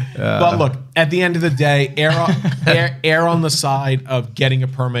Street. But look, at the end of the day, err on the side of getting a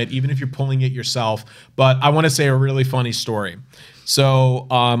permit, even if you're pulling it yourself. But I want to say a really funny story. So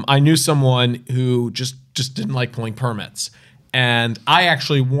I knew someone who just didn't like pulling permits, and I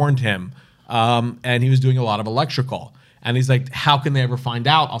actually warned him. And he was doing a lot of electrical, and he's like, "How can they ever find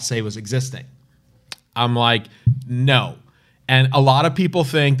out?" I'll say it was existing. I'm like, no. And a lot of people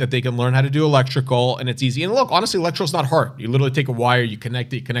think that they can learn how to do electrical and it's easy. And look, honestly, electrical's not hard. You literally take a wire, you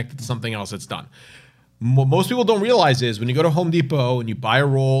connect it to something else, it's done. what most people don't realize is when you go to Home Depot and you buy a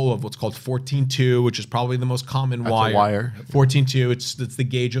roll of what's called 14.2, which is probably the most common That's a wire. wire. 14.2, it's the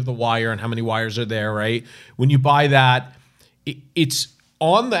gauge of the wire and how many wires are there, right? When you buy that, it's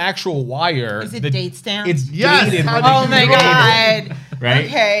on the actual wire. Is it date stamped? It's Yes. dated. Oh my God. Right?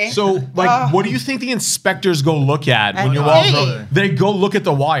 Okay. So, what do you think the inspectors go look at when you're Hey. walking? They go look at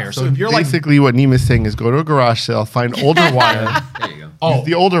the wire. So, So if you're like, basically, what Neema's saying is go to a garage sale, find older wire. There you go. oh, Use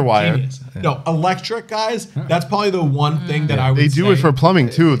the older wire. genius. No, electric guys. That's probably the one thing that I would. They do say. it for plumbing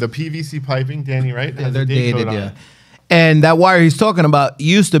too. The PVC piping, Danny, right? Yeah, Has a they're date code dated, on yeah. it. And that wire he's talking about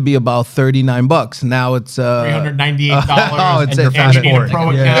used to be about $39. Now it's $398. Oh, it's and a you need a passport.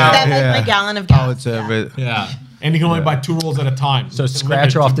 pro Yeah. Is account. that like Yeah. my gallon of gas? Oh, it's a Yeah, and you can only buy 2 rolls at a time. So It's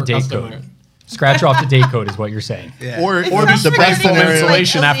scratch limited off to the per date customer. code. Scratch off the date code is what you're saying. Or It the sounds best like scenario.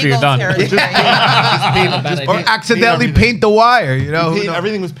 insulation after you're illegal done. territory. Bad or idea. accidentally everything. paint the wire. You know, Paint-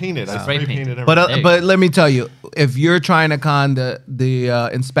 everything was painted. I Spray spray paint. painted everything. But There you but go. let me tell you, if you're trying to con the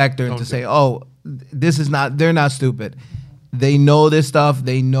inspector and to do say, it. oh, this is not, they're not stupid. They know this stuff.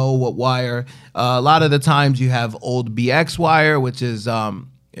 They know what wire. A lot of the times you have old BX wire, which is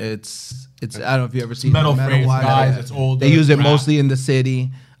it's I don't know if you ever seen metal the frames, wire. guys, it's older, They use it crap. mostly in the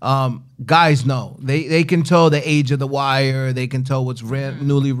city. Guys know they can tell the age of the wire. They can tell what's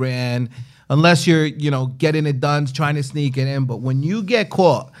newly ran. Unless you're, getting it done, trying to sneak it in. But when you get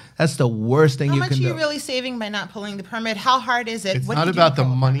caught, that's the worst thing How you much can are do. you really saving by not pulling the permit? How hard is it? It's What do not you do about to the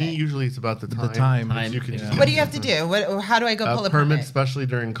pull a money. permit? Usually, it's about the time. time. Which you can just What do you have to do? How do I go pull a permit, permit? especially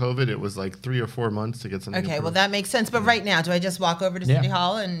during COVID, it was like 3 or 4 months to get something. Okay, well approved. that makes sense. But right now, do I just walk over to City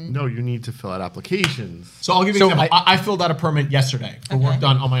Hall and? No, you need to fill out applications. So I'll give you So an example. I filled out a permit yesterday for work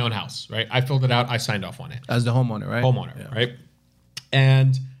done on my own house. Right, I filled it out. I signed off on it. As the homeowner, right? Homeowner, right?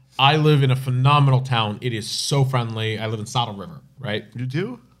 And I live in a phenomenal town. It is so friendly. I live in Saddle River, right? You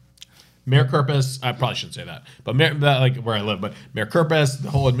do? Mayor Kirpus, I probably shouldn't say that, but like where I live, but Mayor Kirpus, the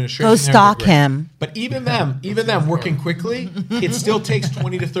whole administration. Go stalk they're great. him. But even them working quickly, it still takes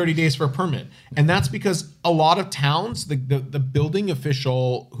 20 to 30 days for a permit. And that's because a lot of towns, the building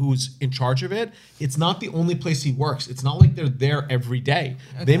official who's in charge of it, it's not the only place he works. It's not like they're there every day.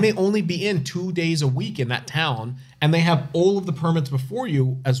 They may only be in 2 days a week in that town, and they have all of the permits before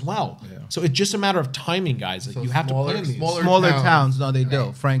you as well. So it's just a matter of timing, guys. Like, So you have to plan these. Smaller towns, no, they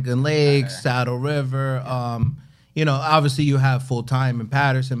do. Franklin Lakes, Saddle River. Obviously you have full time in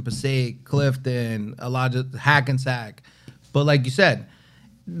Patterson, Passaic, Clifton, a lot of Hackensack. But like you said,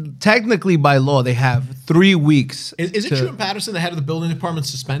 technically by law they have 3 weeks. Is it true in Patterson the head of the building department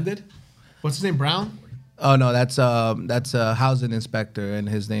suspended? What's his name? Brown? Oh no, that's a housing inspector, and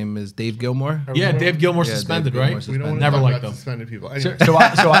his name is Dave Gilmore. Yeah, Dave Gilmore Yeah, suspended, Dave Gilmore right? We don't want Never to liked talk about them. suspended people. So, Anyway.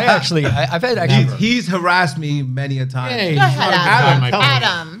 I've had actually He's harassed me many a time. Hey, Go ahead, Adam. Adam.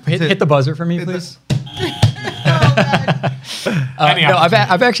 Adam. hit the buzzer for me, please. Any No,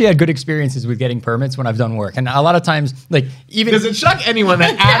 opportunity. I've actually had good experiences with getting permits when I've done work, and a lot of times, like even Does it shock anyone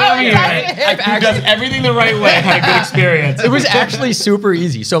that Adam here, who does everything the right way, had a good experience? it was actually super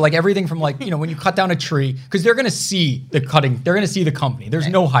easy. So like everything from like, when you cut down a tree, because they're gonna see the cutting, they're gonna see the company. There's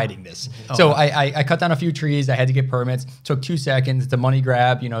no hiding this. So I cut down a few trees. I had to get permits. Took 2 seconds. It's a money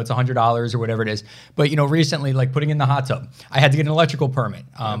grab. It's $100 or whatever it is. But recently, like putting in the hot tub, I had to get an electrical permit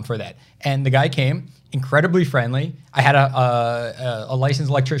for that. And the guy came, incredibly friendly. I had a licensed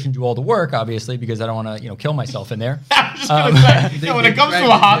electrician do all the work, obviously, because I don't want to kill myself in there. I was just gonna say, when it comes to a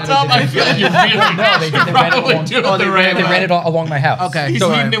hot tub, I feel like you really No, they should probably do it the right they way. ran it all along my house. Okay. He's So,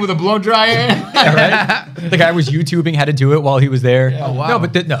 leaving it with a blow dryer. yeah, right? The guy was YouTubing how to do it while he was there. Oh, wow. No,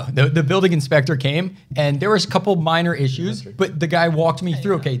 but the building inspector came, and there was a couple minor issues, but the guy walked me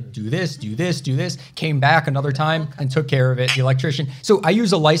through. Okay, do this, do this, do this. Came back another time and took care of it. The electrician. So I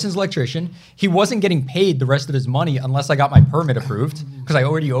use a licensed electrician. He wasn't getting paid the rest of his money unless I got my permit approved, because I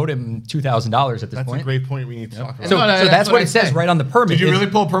already owed him $2,000 at this That's point. a great point we need to talk about. So, No, no, so that's that's what what I it says say. right on the permit. Did you is- really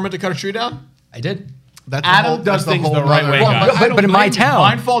pull a permit to cut a tree down? I did. That's Adam does things the right way, Well, guys. but in my town-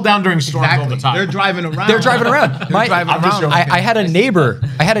 Mine fall down during storms all the time. They're driving around. They're driving around. They're driving I'm just around. joking. I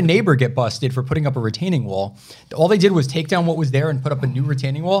had a neighbor get busted for putting up a retaining wall. All they did was take down what was there and put up a new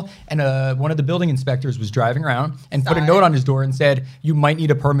retaining wall. And one of the building inspectors was driving around and put a note on his door and said, "You might need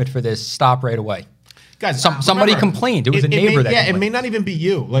a permit for this. Stop right away." Guys, Somebody complained. It was a neighbor that Yeah, it complained. may not even be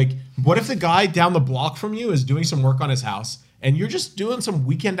you. Like, what if the guy down the block from you is doing some work on his house, and you're just doing some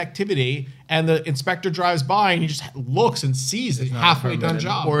weekend activity, and the inspector drives by and he just looks and sees a halfway done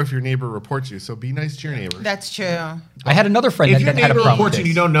job? Or if your neighbor reports you. So be nice to your neighbor. That's true. I had another friend if that your had a neighbor problem with reports you and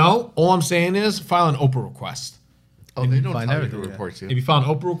you this. don't know, all I'm saying is file an Oprah request. Oh, they don't find tell you who everything, yeah. reports you. If you file an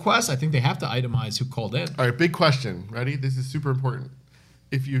Oprah request, I think they have to itemize who called in. All right, big question. Ready? This is super important.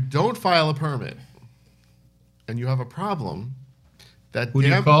 If you don't file a permit and you have a problem, Who do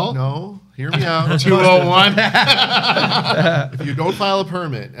you call? No, hear me out. 201. If you don't file a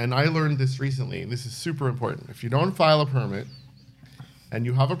permit, and I learned this recently, and this is super important. If you don't file a permit and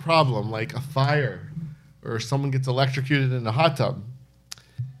you have a problem like a fire or someone gets electrocuted in a hot tub,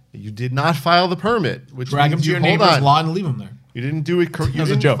 you did not file the permit, which Drag him means to your hold neighbor's on. lawn and leave him there. You didn't do it. You was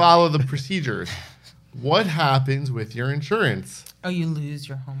a didn't joke. follow the procedures. What happens with your insurance? Oh, you lose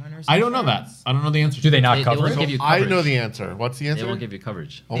your homeowner's I don't know that. insurance? I don't know the answer. Do they not They cover won't it? give you I coverage. know the answer. What's the answer? They won't give you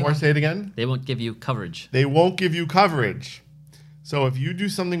coverage. Omar, say it again. They won't give you coverage. They won't give you coverage. So if you do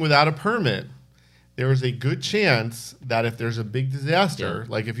something without a permit, there is a good chance that if there's a big disaster,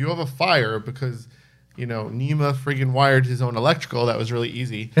 like if you have a fire because, Nima friggin' wired his own electrical, that was really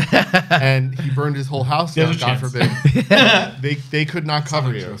easy, and he burned his whole house down, There's a God chance. forbid, they could not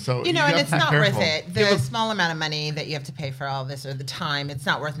cover you. So And you have it's to be not careful. worth it. The small amount of money that you have to pay for all this or the time, it's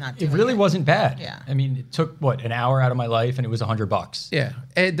not worth not It doing really wasn't bad. Yeah. I mean, it took an hour out of my life, and it was $100. Yeah,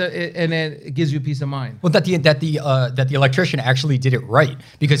 and then it gives you peace of mind. Well, that the electrician actually did it right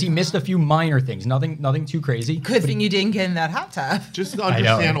because he missed a few minor things, nothing too crazy. Good thing you didn't get in that hot tub. Just to know.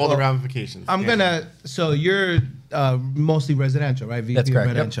 understand all the ramifications. I'm so you're mostly residential, right? VP That's correct,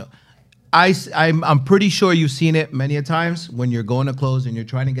 yep. residential. I'm pretty sure you've seen it many a times when you're going to close and you're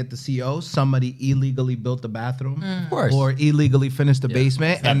trying to get the CO. Somebody illegally built the bathroom, Of course. or illegally finished the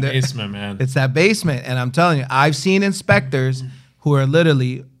basement, That they're- basement, man. It's that basement, and I'm telling you, I've seen inspectors who are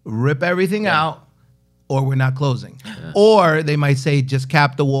literally rip everything out, or we're not closing, or they might say just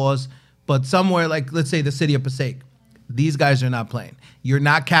cap the walls. But somewhere like let's say the city of Passaic, these guys are not playing. You're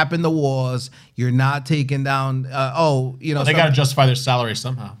not capping the walls. You're not taking down. They some- got to justify their salary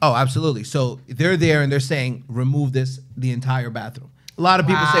somehow. Oh, absolutely. So they're there and they're saying remove the entire bathroom. A lot of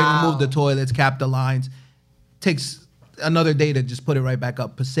people say Wow. remove the toilets, cap the lines. Takes another day to just put it right back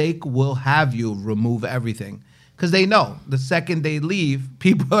up. Passaic will have you remove everything because they know the second they leave,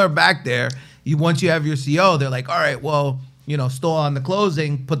 people are back there. Once you have your CO, they're like, all right, well, stall on the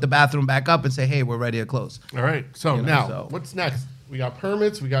closing, put the bathroom back up, and say, hey, we're ready to close. All right. So now, so- what's next? We got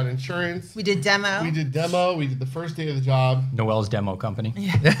permits. We got insurance. We did demo. We did demo. We did the first day of the job. Noel's demo company.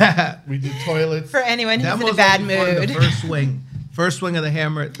 We did toilets. For anyone who's in a Demo's bad only fun mood. the first swing of the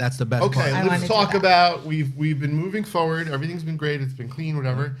hammer. That's the best Okay, part. wanted let's to talk do about we've been moving forward. Everything's been great. It's been clean,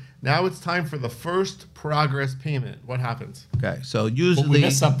 whatever. Now it's time for the first progress payment. What happens? Okay, so But we usually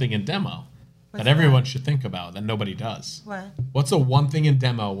missed something in demo What's that everyone should think about that nobody does. What? What's the one thing in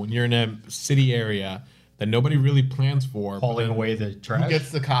demo when you're in a city area that nobody really plans for? but Hauling then- away the Who trash.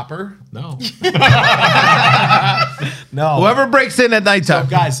 gets the copper? No. No. whoever breaks in at So, nighttime.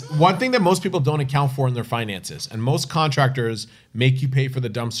 guys, one thing that most people don't account for in their finances, and most contractors make you pay for the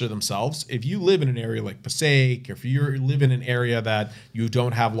dumpster themselves. If you live in an area like Passaic, or if you live in an area that you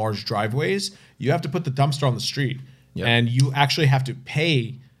don't have large driveways, you have to put the dumpster on the street. Yep. And you actually have to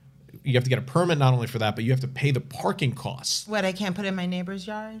pay. You have to get a permit not only for that, but you have to pay the parking costs. What, I can't put in my neighbor's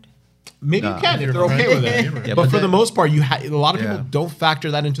yard? Maybe you can if they're okay with it. Yeah, but but for the then- most part, a lot of people Yeah. don't factor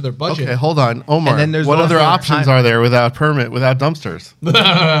that into their budget. Okay, hold on, Omar. And then there's what other also options time- are there without permit, without dumpsters?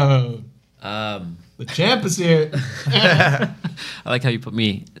 The champ is here. I like how you put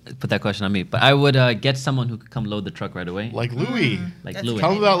that question on me. But I would get someone who could come load the truck right away. Like Louis. Like That's Louis. Tell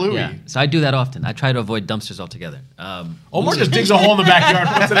them about Louis. Yeah. So I do that often. I try to avoid dumpsters altogether. Omar just digs a hole in the backyard,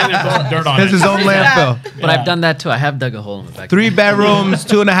 puts it in, and throws dirt on There's it. his own landfill. But I've done that too. I have dug a hole in the back. 3 bedrooms,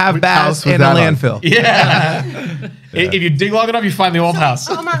 2.5 Which baths, house was and a that on? landfill. Yeah. If you dig long enough, you find the old house.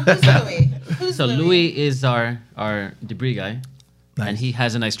 Omar, who's Louis? Who's So Louis is our debris guy, and he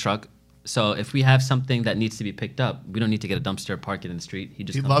has a nice truck. So if we have something that needs to be picked up, we don't need to get a dumpster, park it in the street. He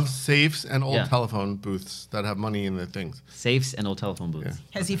just He comes. loves safes and old Yeah. telephone booths that have money in the things. Safes and old telephone booths.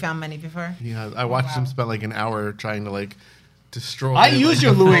 Has he found money before? He has. I watched him spend like an hour trying to destroy. I used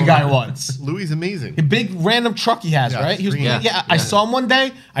your Louis guy once. Louis is amazing. A big random truck he has, Yeah, right? He was, green. yeah, I saw him one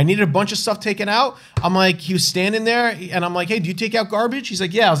day. I needed a bunch of stuff taken out. I'm like, he was standing there, and I'm like, hey, do you take out garbage? He's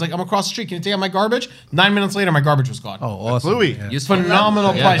like, yeah. I was like, I'm across the street. Can you take out my garbage? 9 minutes later, my garbage was gone. Oh, awesome. Louis. Yeah. Useful.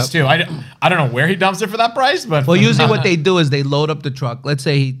 Phenomenal Yeah. price, too. I don't know where he dumps it for that price, but. Well, usually what they do is they load up the truck. Let's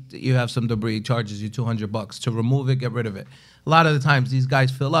say you have some debris, he charges you $200 to remove it, get rid of it. A lot of the times these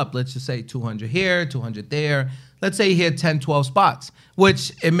guys fill up, let's just say 200 here, 200 there. Let's say he had 10, 12 spots,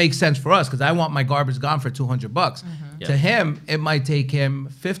 which it makes sense for us because I want my garbage gone for $200. Yeah. To him, it might take him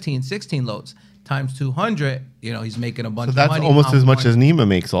 15, 16 loads. Times 200, he's making a bunch So of that's money. almost I'm as much fine. as Nima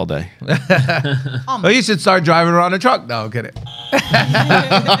makes all day. Oh, you should start driving around a truck. No, get it.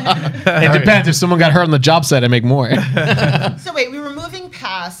 It depends. If someone got hurt on the job site, I make more. So wait, we were moving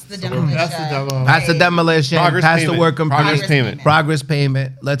past the demolition. past the demo. Past the Right. demolition, Progress past the payment. work in Progress progress payment. Progress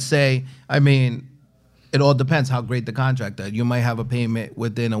payment. Let's say, it all depends how great the contractor. You might have a payment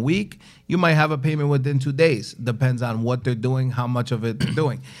within a week. You might have a payment within 2 days. Depends on what they're doing, how much of it they're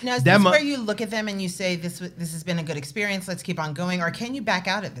doing. Now, is this where you look at them and you say, this has been a good experience, let's keep on going? Or can you back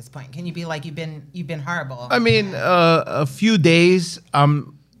out at this point? Can you be like, you've been horrible? I mean, a few days,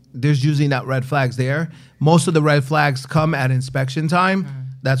 there's usually not red flags there. Most of the red flags come at inspection time.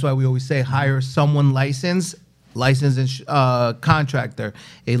 That's why we always say hire someone licensed contractor,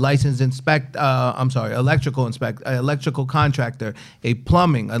 a licensed electrical contractor, a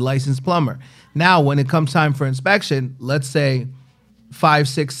licensed plumber. Now, when it comes time for inspection, let's say 5,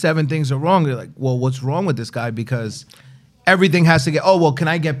 6, 7 things are wrong. You're like, well, what's wrong with this guy? Because everything has to get, can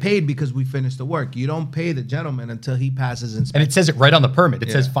I get paid because we finished the work? You don't pay the gentleman until he passes inspection. And it says it right on the permit.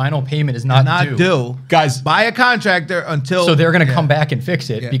 It says final payment is not due. Guys, buy a contractor until... So they're going to come back and fix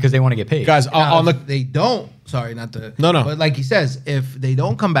it because they want to get paid. Guys, they don't... Sorry, not to... No. But like he says, if they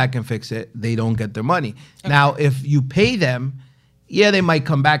don't come back and fix it, they don't get their money. Okay. Now, if you pay them, they might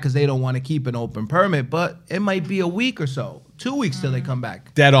come back because they don't want to keep an open permit, but it might be a week or so, 2 weeks till they come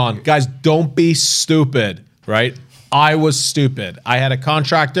back. Dead on. Guys, don't be stupid, right? I was stupid. I had a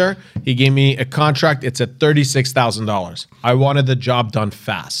contractor. He gave me a contract. It's at $36,000. I wanted the job done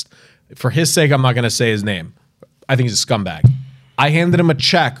fast. For his sake, I'm not going to say his name. I think he's a scumbag. I handed him a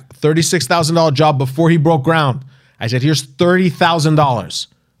check, $36,000 job before he broke ground. I said, here's $30,000,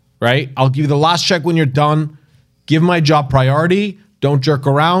 right? I'll give you the last check when you're done. Give my job priority. Don't jerk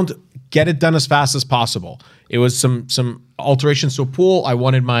around. Get it done as fast as possible. It was some alterations to a pool. I have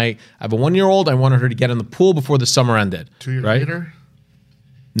a 1-year-old. I wanted her to get in the pool before the summer ended. 2 years right? later?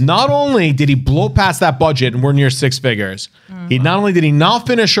 Not only did he blow past that budget and we're near 6 figures, not only did he not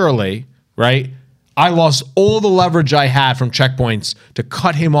finish early, right? I lost all the leverage I had from checkpoints to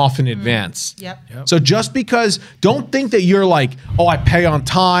cut him off in advance. Yep. So just because, don't think that you're like, I pay on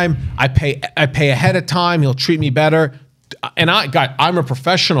time, I pay ahead of time, he'll treat me better. And I'm a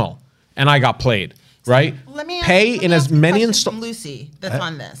professional and I got played. Right? Let me pay in as many installments. Lucy, that's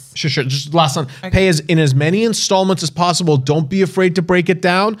on this. Sure. Just last one. Okay. Pay in as many installments as possible. Don't be afraid to break it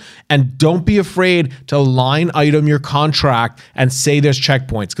down, and don't be afraid to line item your contract and say there's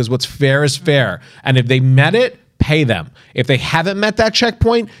checkpoints. Because what's fair is fair, and if they met it, pay them. If they haven't met that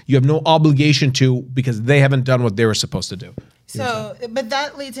checkpoint, you have no obligation to, because they haven't done what they were supposed to do. So, but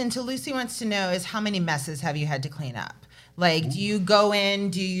that leads into, Lucy wants to know is how many messes have you had to clean up? Like, do you go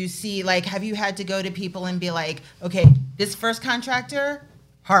in, do you see, like, have you had to go to people and be like, okay, this first contractor,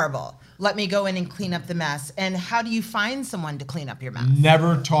 horrible. Let me go in and clean up the mess. And how do you find someone to clean up your mess?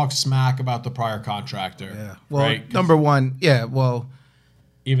 Never talk smack about the prior contractor. Yeah. Well, right? number one,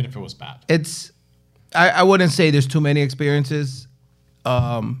 even if it was bad. I wouldn't say there's too many experiences.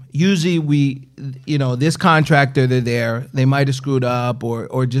 Usually this contractor, they're there, they might have screwed up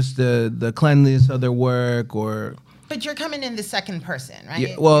or just the cleanliness of their work or... But you're coming in the second person, right?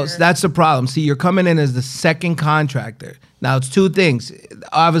 Yeah, well, that's the problem. See, you're coming in as the second contractor. Now, it's 2 things.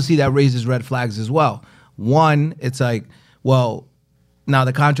 Obviously, that raises red flags as well. One, it's like, well, now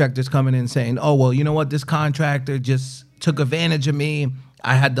the contractor's coming in saying, you know what? This contractor just took advantage of me.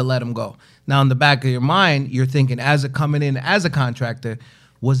 I had to let him go. Now, in the back of your mind, you're thinking, coming in as a contractor,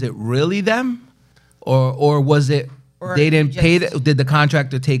 was it really them? Or was it they didn't pay? Did the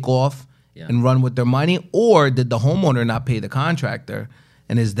contractor take off? And run with their money, or did the homeowner not pay the contractor,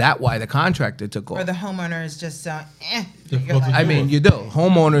 and is that why the contractor took off? Or the homeowner is just I mean, you do.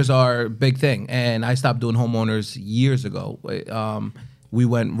 Homeowners are a big thing, and I stopped doing homeowners years ago. We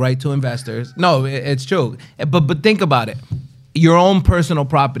went right to investors. No, it's true. But think about it. Your own personal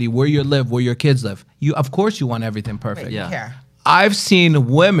property, where you live, where your kids live. Of course you want everything perfect. Right, yeah. I've seen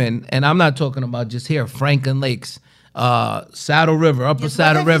women, and I'm not talking about just here, Franklin Lakes, Saddle River, Upper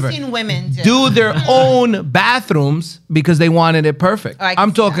Saddle River, seen women do their own bathrooms because they wanted it perfect.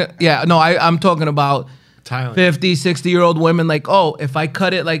 I'm talking, I'm talking about Thailand. 50, 60-year-old women like, if I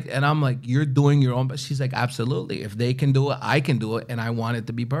cut it and I'm like, you're doing your own, but she's like, absolutely. If they can do it, I can do it, and I want it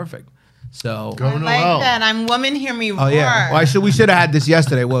to be perfect. So I like that. I'm woman, hear me roar. Oh yeah. Well, we should have had this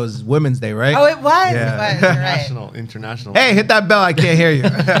yesterday. What was Women's Day, right? Oh, it was. Yeah. It was. You're right. International. Hey, hit that bell. I can't hear you.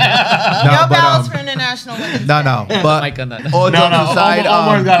 No bells for International Women's Day. No. But Mic on that. all jokes aside,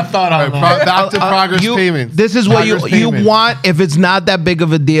 Omar's got a thought on that. Back to progress payments. This is what you Payments. want. If it's not that big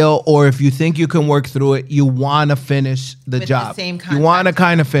of a deal, or if you think you can work through it, you want to finish the With job. the same You want to contract.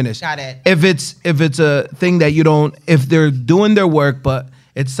 kind of finish. Got it. If it's a thing that you don't, if they're doing their work, but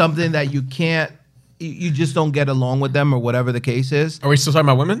it's something that you can't, you just don't get along with them or whatever the case is. Are we still talking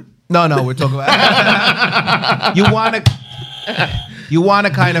about women? No, we're talking about. You want to. You want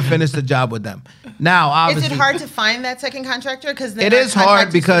to kind of finish the job with them. Now, Is obviously, it hard to find that second contractor? Because it is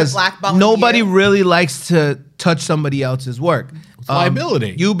hard because nobody really likes to touch somebody else's work.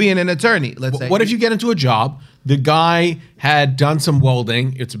 Liability. You being an attorney, let's say. What if you get into a job, the guy had done some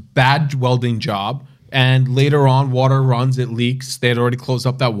welding, it's a bad welding job, and later on water runs, it leaks, they had already closed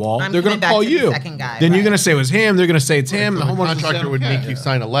up that wall. I'm they're going coming to back call to the you. second guy, Then you're right. going to say it was him, they're going to say it's him. The homeowner's gonna say, contractor would "Okay." make you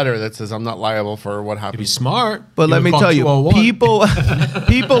sign a letter that says, I'm not liable for what happened. Be smart. But let me tell you, 201.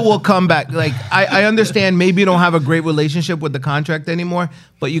 people will come back. Like I understand, maybe you don't have a great relationship with the contract anymore,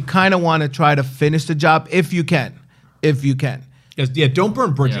 but you kind of want to try to finish the job if you can. Yes, yeah, don't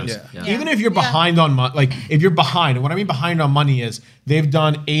burn bridges. Yeah. Even if you're Yeah. behind on money, like if you're behind, and what I mean behind on money is they've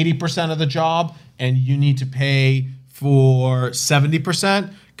done 80% of the job and you need to pay for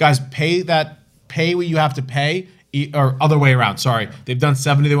 70%. Guys, pay what you have to pay, or other way around. Sorry, they've done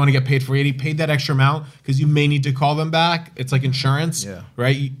 70, they want to get paid for 80. Pay that extra amount because you may need to call them back. It's like insurance,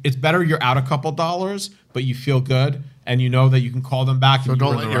 right? It's better you're out a couple dollars, but you feel good and you know that you can call them back. So and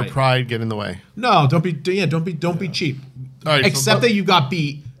don't you were let in your the right. pride get in the way. No, don't be cheap. All right, so Except that you got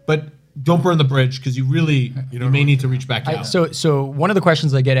beat, but don't burn the bridge because you may need to reach back out. So one of the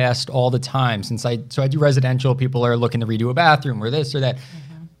questions I get asked all the time, since I do residential, people are looking to redo a bathroom or this or that.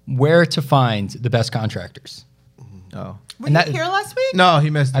 Where to find the best contractors? Oh. Were And you that- here last week? No, he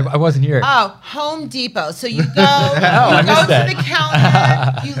missed it. I wasn't here. Oh, Home Depot. So you go, I you go missed to that. the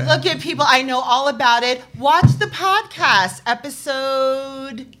counter, you look at people. I know all about it. Watch the podcast,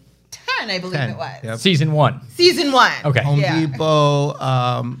 episode 10, I believe 10, it was. yep. Season 1. Season 1. Okay. Home Yeah. Depot.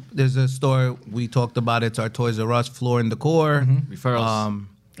 There's a store we talked about. It's our Toys R Us floor and decor.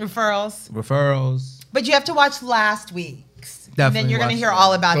 Referrals. Referrals. But you have to watch last week's. And then Definitely you're going to watch hear that.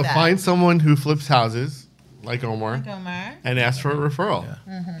 all about So that. find someone who flips houses, like Omar, Like Omar. and ask for a referral.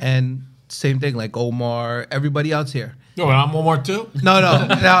 and same thing like Omar, everybody else here. No, and I'm Omar too. No.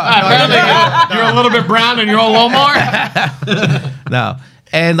 You're a little bit brown and you're all Omar. No.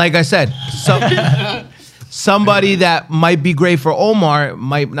 And like I said, somebody that might be great for Omar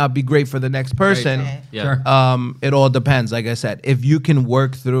might not be great for the next person. Right. Yeah. It all depends. Like I said, if you can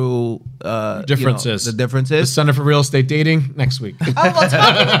work through Differences. the The differences. Center for Real Estate Dating next week. Oh, well,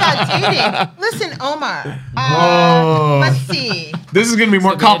 talking about dating. Listen, Omar. Let's see. This is going to be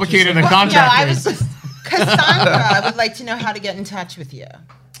more It's gonna be complicated than Well, no, I was contractors. just, Cassandra would like to know how to get in touch with you.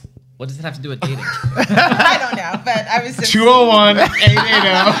 What does it have to do with dating? I don't know, but I was just.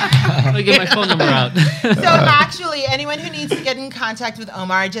 201-880. Let me get my phone number out. So actually, anyone who needs to get in contact with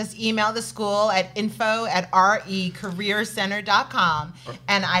Omar, just email the school at info@recareercenter.com,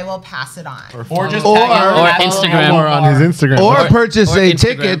 and I will pass it on. Or just Or- tag her Or at Instagram. Omar on his Instagram. Or purchase or a Instagram.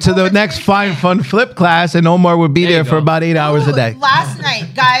 ticket to the next Fine Fun Flip class, and Omar would be There you there for go. about 8 hours a Ooh, day. Last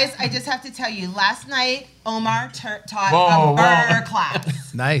night, guys, I just have to tell you, last night, Omar taught a burr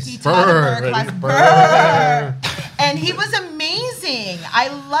class. Nice. He taught a burr class. Burr. And he was amazing. I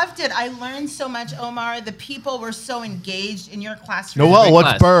loved it. I learned so much, Omar. The people were so engaged in your classroom. Noel, Great what's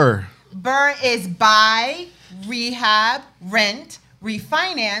class. Burr? Burr is buy, rehab, rent,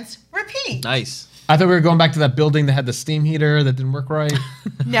 refinance, repeat. Nice. I thought we were going back to that building that had the steam heater that didn't work right.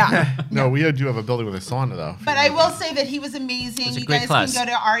 No. No, we do have a building with a sauna, though. But I will say that he was amazing. It's a You great guys class. can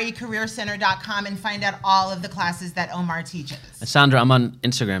go to recareercenter.com and find out all of the classes that Omar teaches. Sandra, I'm on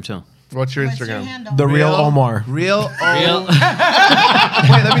Instagram too. What's your What's your Instagram? handle? The real Omar. Real O. Real.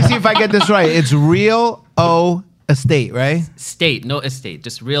 Wait, let me see if I get this right. It's Real O Estate, right? State, no estate,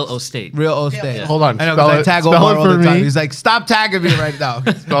 just real estate. Real O Estate. Yeah. Hold on. I know, Spell because I it- tag spell Omar it all for the time. me. He's like, stop tagging me right now.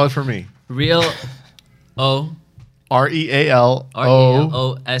 Spell it for me. Real O REALO.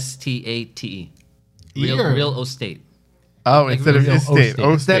 REALOSTATE. Ear. Real estate. Oh, instead of real estate.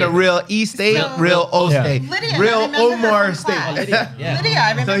 O Instead of Real Estate, So- Real O Yeah. State. Lydia, I Real remember her Omar from Estate. class. Lydia, yeah. Lydia, I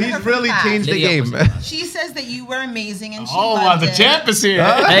remember So her he's from really class. changed the Lydia game. was She says that you were amazing and she Oh, wow, loved the it. champ is here.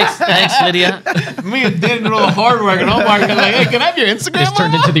 Thanks, Lydia. Me and Dan did all the hard work, and Omar was like, hey, can I have your Instagram? This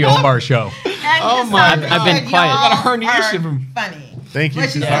turned into the Omar show. And Oh my- Cassandra I've been said quiet. y'all Got a herniation are from- funny. Thank you, What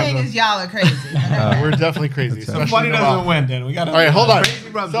she's Cassandra. saying is y'all are crazy. We're definitely crazy. especially Funny Noel. doesn't win, Dan. We got to. All right, hold on.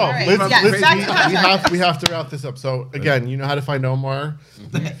 brothers. So All right, let's, yes, let's- back to contractors. we have to wrap this up. So again, you know how to find Omar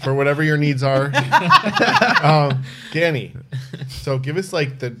for whatever your needs are. Danny, so give us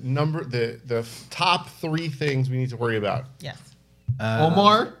like the top 3 things we need to worry about. Yes.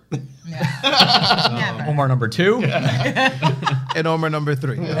 Omar? Never. Omar number 2. And Omar number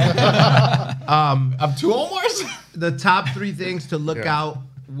 3. I'm 2 Omars? The top 3 things to look Yeah. out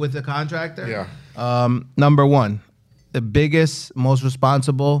with a contractor. Yeah. Number 1, the biggest, most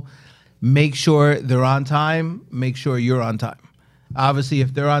responsible, make sure they're on time, make sure you're on time. Obviously,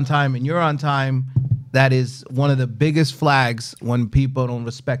 if they're on time and you're on time, That is one of the biggest flags when people don't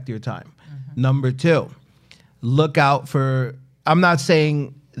respect your time. Number 2, look out for, I'm not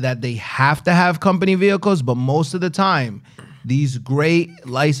saying that they have to have company vehicles, but most of the time, these great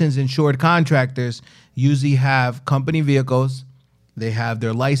licensed insured contractors usually have company vehicles. They have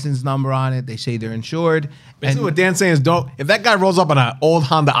their license number on it. They say they're insured. Basically, what Dan's saying is, if that guy rolls up on an old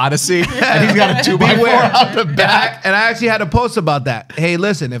Honda Odyssey and he's got a 2x4 beware. out the back, And I actually had a post about that. Hey,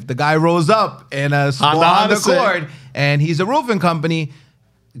 listen, if the guy rolls up in a small Honda Odyssey. Accord and he's a roofing company,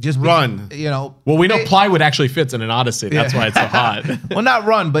 just Run. well, we know plywood actually fits in an Odyssey. That's why it's so hot. Well, not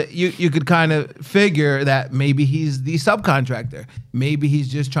run, but you could kind of figure that maybe he's the subcontractor. Maybe he's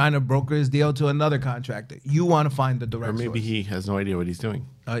just trying to broker his deal to another contractor. You want to find the direct Or maybe source. he has no idea what he's doing.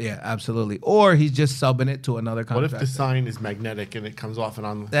 Oh, yeah, absolutely. Or he's just subbing it to another What contractor. if the sign is magnetic and it comes off and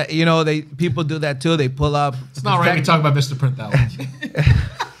on? That, people do that too. They pull up. It's not right. We talk about Mr. Print that one.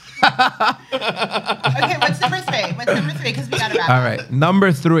 Okay, what's number 3? Because we got to wrap All up. right,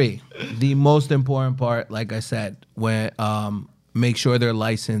 number 3, the most important part, like I said, when make sure they're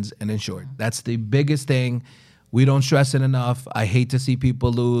licensed and insured. That's the biggest thing. We don't stress it enough. I hate to see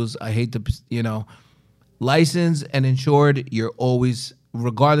people lose. I hate to, licensed and insured. You're always,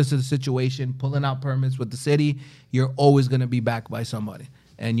 regardless of the situation, pulling out permits with the city. You're always going to be backed by somebody,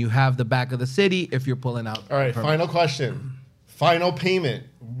 and you have the back of the city if you're pulling out. All right, permits. final question. Final payment.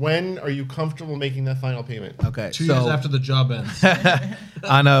 When are you comfortable making that final payment? Okay, 2 years after the job ends.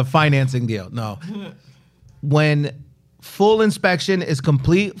 on a financing deal. No. When full inspection is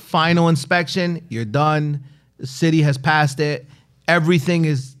complete, final inspection, you're done. The city has passed it. Everything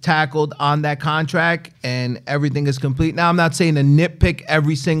is tackled on that contract and everything is complete. Now, I'm not saying to nitpick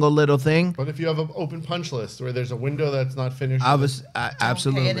every single little thing. But if you have an open punch list where there's a window that's not finished,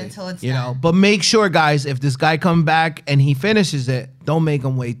 Absolutely. until it's done. But make sure, guys, if this guy comes back and he finishes it, don't make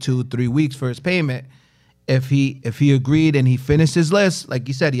him wait 2-3 weeks for his payment. If he agreed and he finished his list, like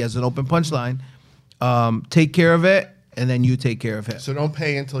you said, he has an open punch line. Take care of it, and then you take care of him. so don't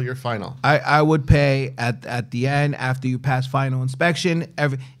pay until you're final. I would pay at the end after you pass final inspection.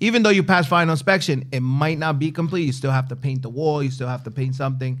 Even though you pass final inspection, it might not be complete. You still have to paint the wall. You still have to paint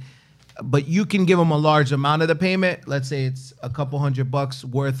something. But you can give them a large amount of the payment. Let's say it's a couple $100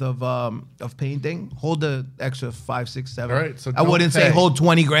 worth of painting. Hold the extra 5, 6, 7. All right, so I wouldn't don't say pay. hold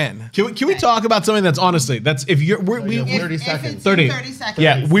 20 grand. Can we talk about something that's honestly, that's if you're, we you have If 30 it's seconds. in 30. 30 seconds.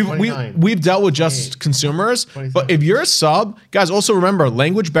 Yeah, 29, we've dealt with just 28, consumers, 27. but if you're a sub, guys, also remember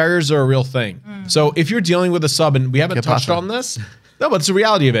language barriers are a real thing. So if you're dealing with a sub, and we haven't ¿Qué touched pasa? on this, no, but it's the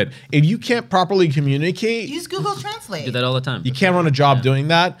reality of it. If you can't properly communicate, Use Google Translate. Do that all the time. you can't run a job doing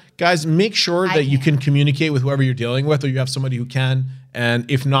that. Guys, make sure I that you can. can communicate with whoever you're dealing with, or you have somebody who can. And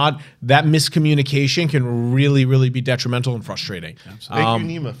if not, that miscommunication can really, really be detrimental and frustrating. Thank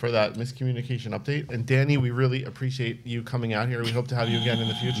you, Nima, for that miscommunication update. And Danny, we really appreciate you coming out here. We hope to have you again in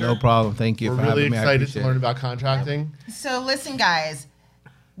the future. No problem. Thank you We're for really having me. I excited to appreciate learn it. about contracting. So listen, guys,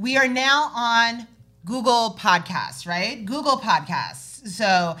 we are now on Google Podcasts, right? Google Podcasts.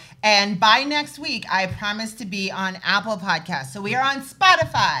 So, and by next week, I promise to be on Apple Podcasts. So we are on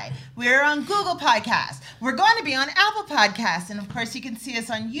Spotify. We're on Google Podcasts. We're going to be on Apple Podcasts. And of course, you can see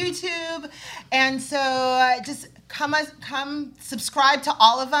us on YouTube. And so just come subscribe to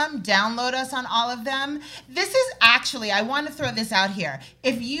all of them. Download us on all of them. This is actually, I want to throw this out here.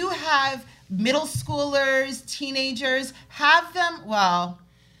 If you have middle schoolers, teenagers, have them, well,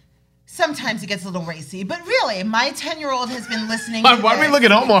 sometimes it gets a little racy, but really, my 10-year-old has been listening to Why do we this. look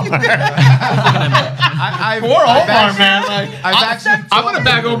at Omar? I've Poor Omar, actually- man. Like, I've actually I'm going to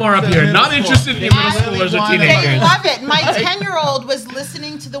back Omar up here. Not interested in middle schoolers or They teenagers. love it. My 10-year-old was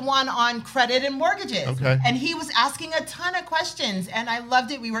listening to the one on credit and mortgages. Okay. And he was asking a ton of questions, and I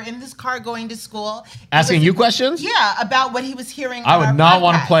loved it. We were in this car going to school. It Asking was- you questions? Yeah, about what he was hearing I on would our not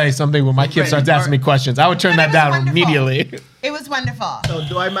want to podcast. play something where my kid starts asking me questions. I would turn But it that was down wonderful. immediately. It was wonderful. So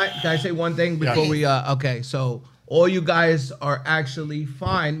can I say one thing before we okay, so all you guys are actually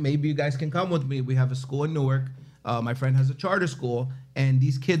fine. Maybe you guys can come with me. We have a school in Newark. My friend has a charter school, and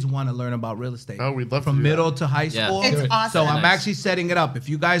these kids want to learn about real estate. Oh, we'd love to from do that. middle to high Yeah. school. It's awesome. So I'm Nice. actually setting it up. If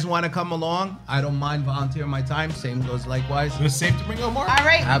you guys want to come along, I don't mind volunteering my time. Same goes likewise. Is it safe to bring Omar? All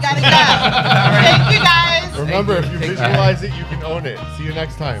right, we got to Absolutely. go. Thank you, guys. Remember, if you Take care. visualize it, you can own it. See you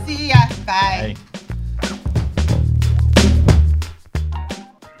next time. See ya. Bye. Hey.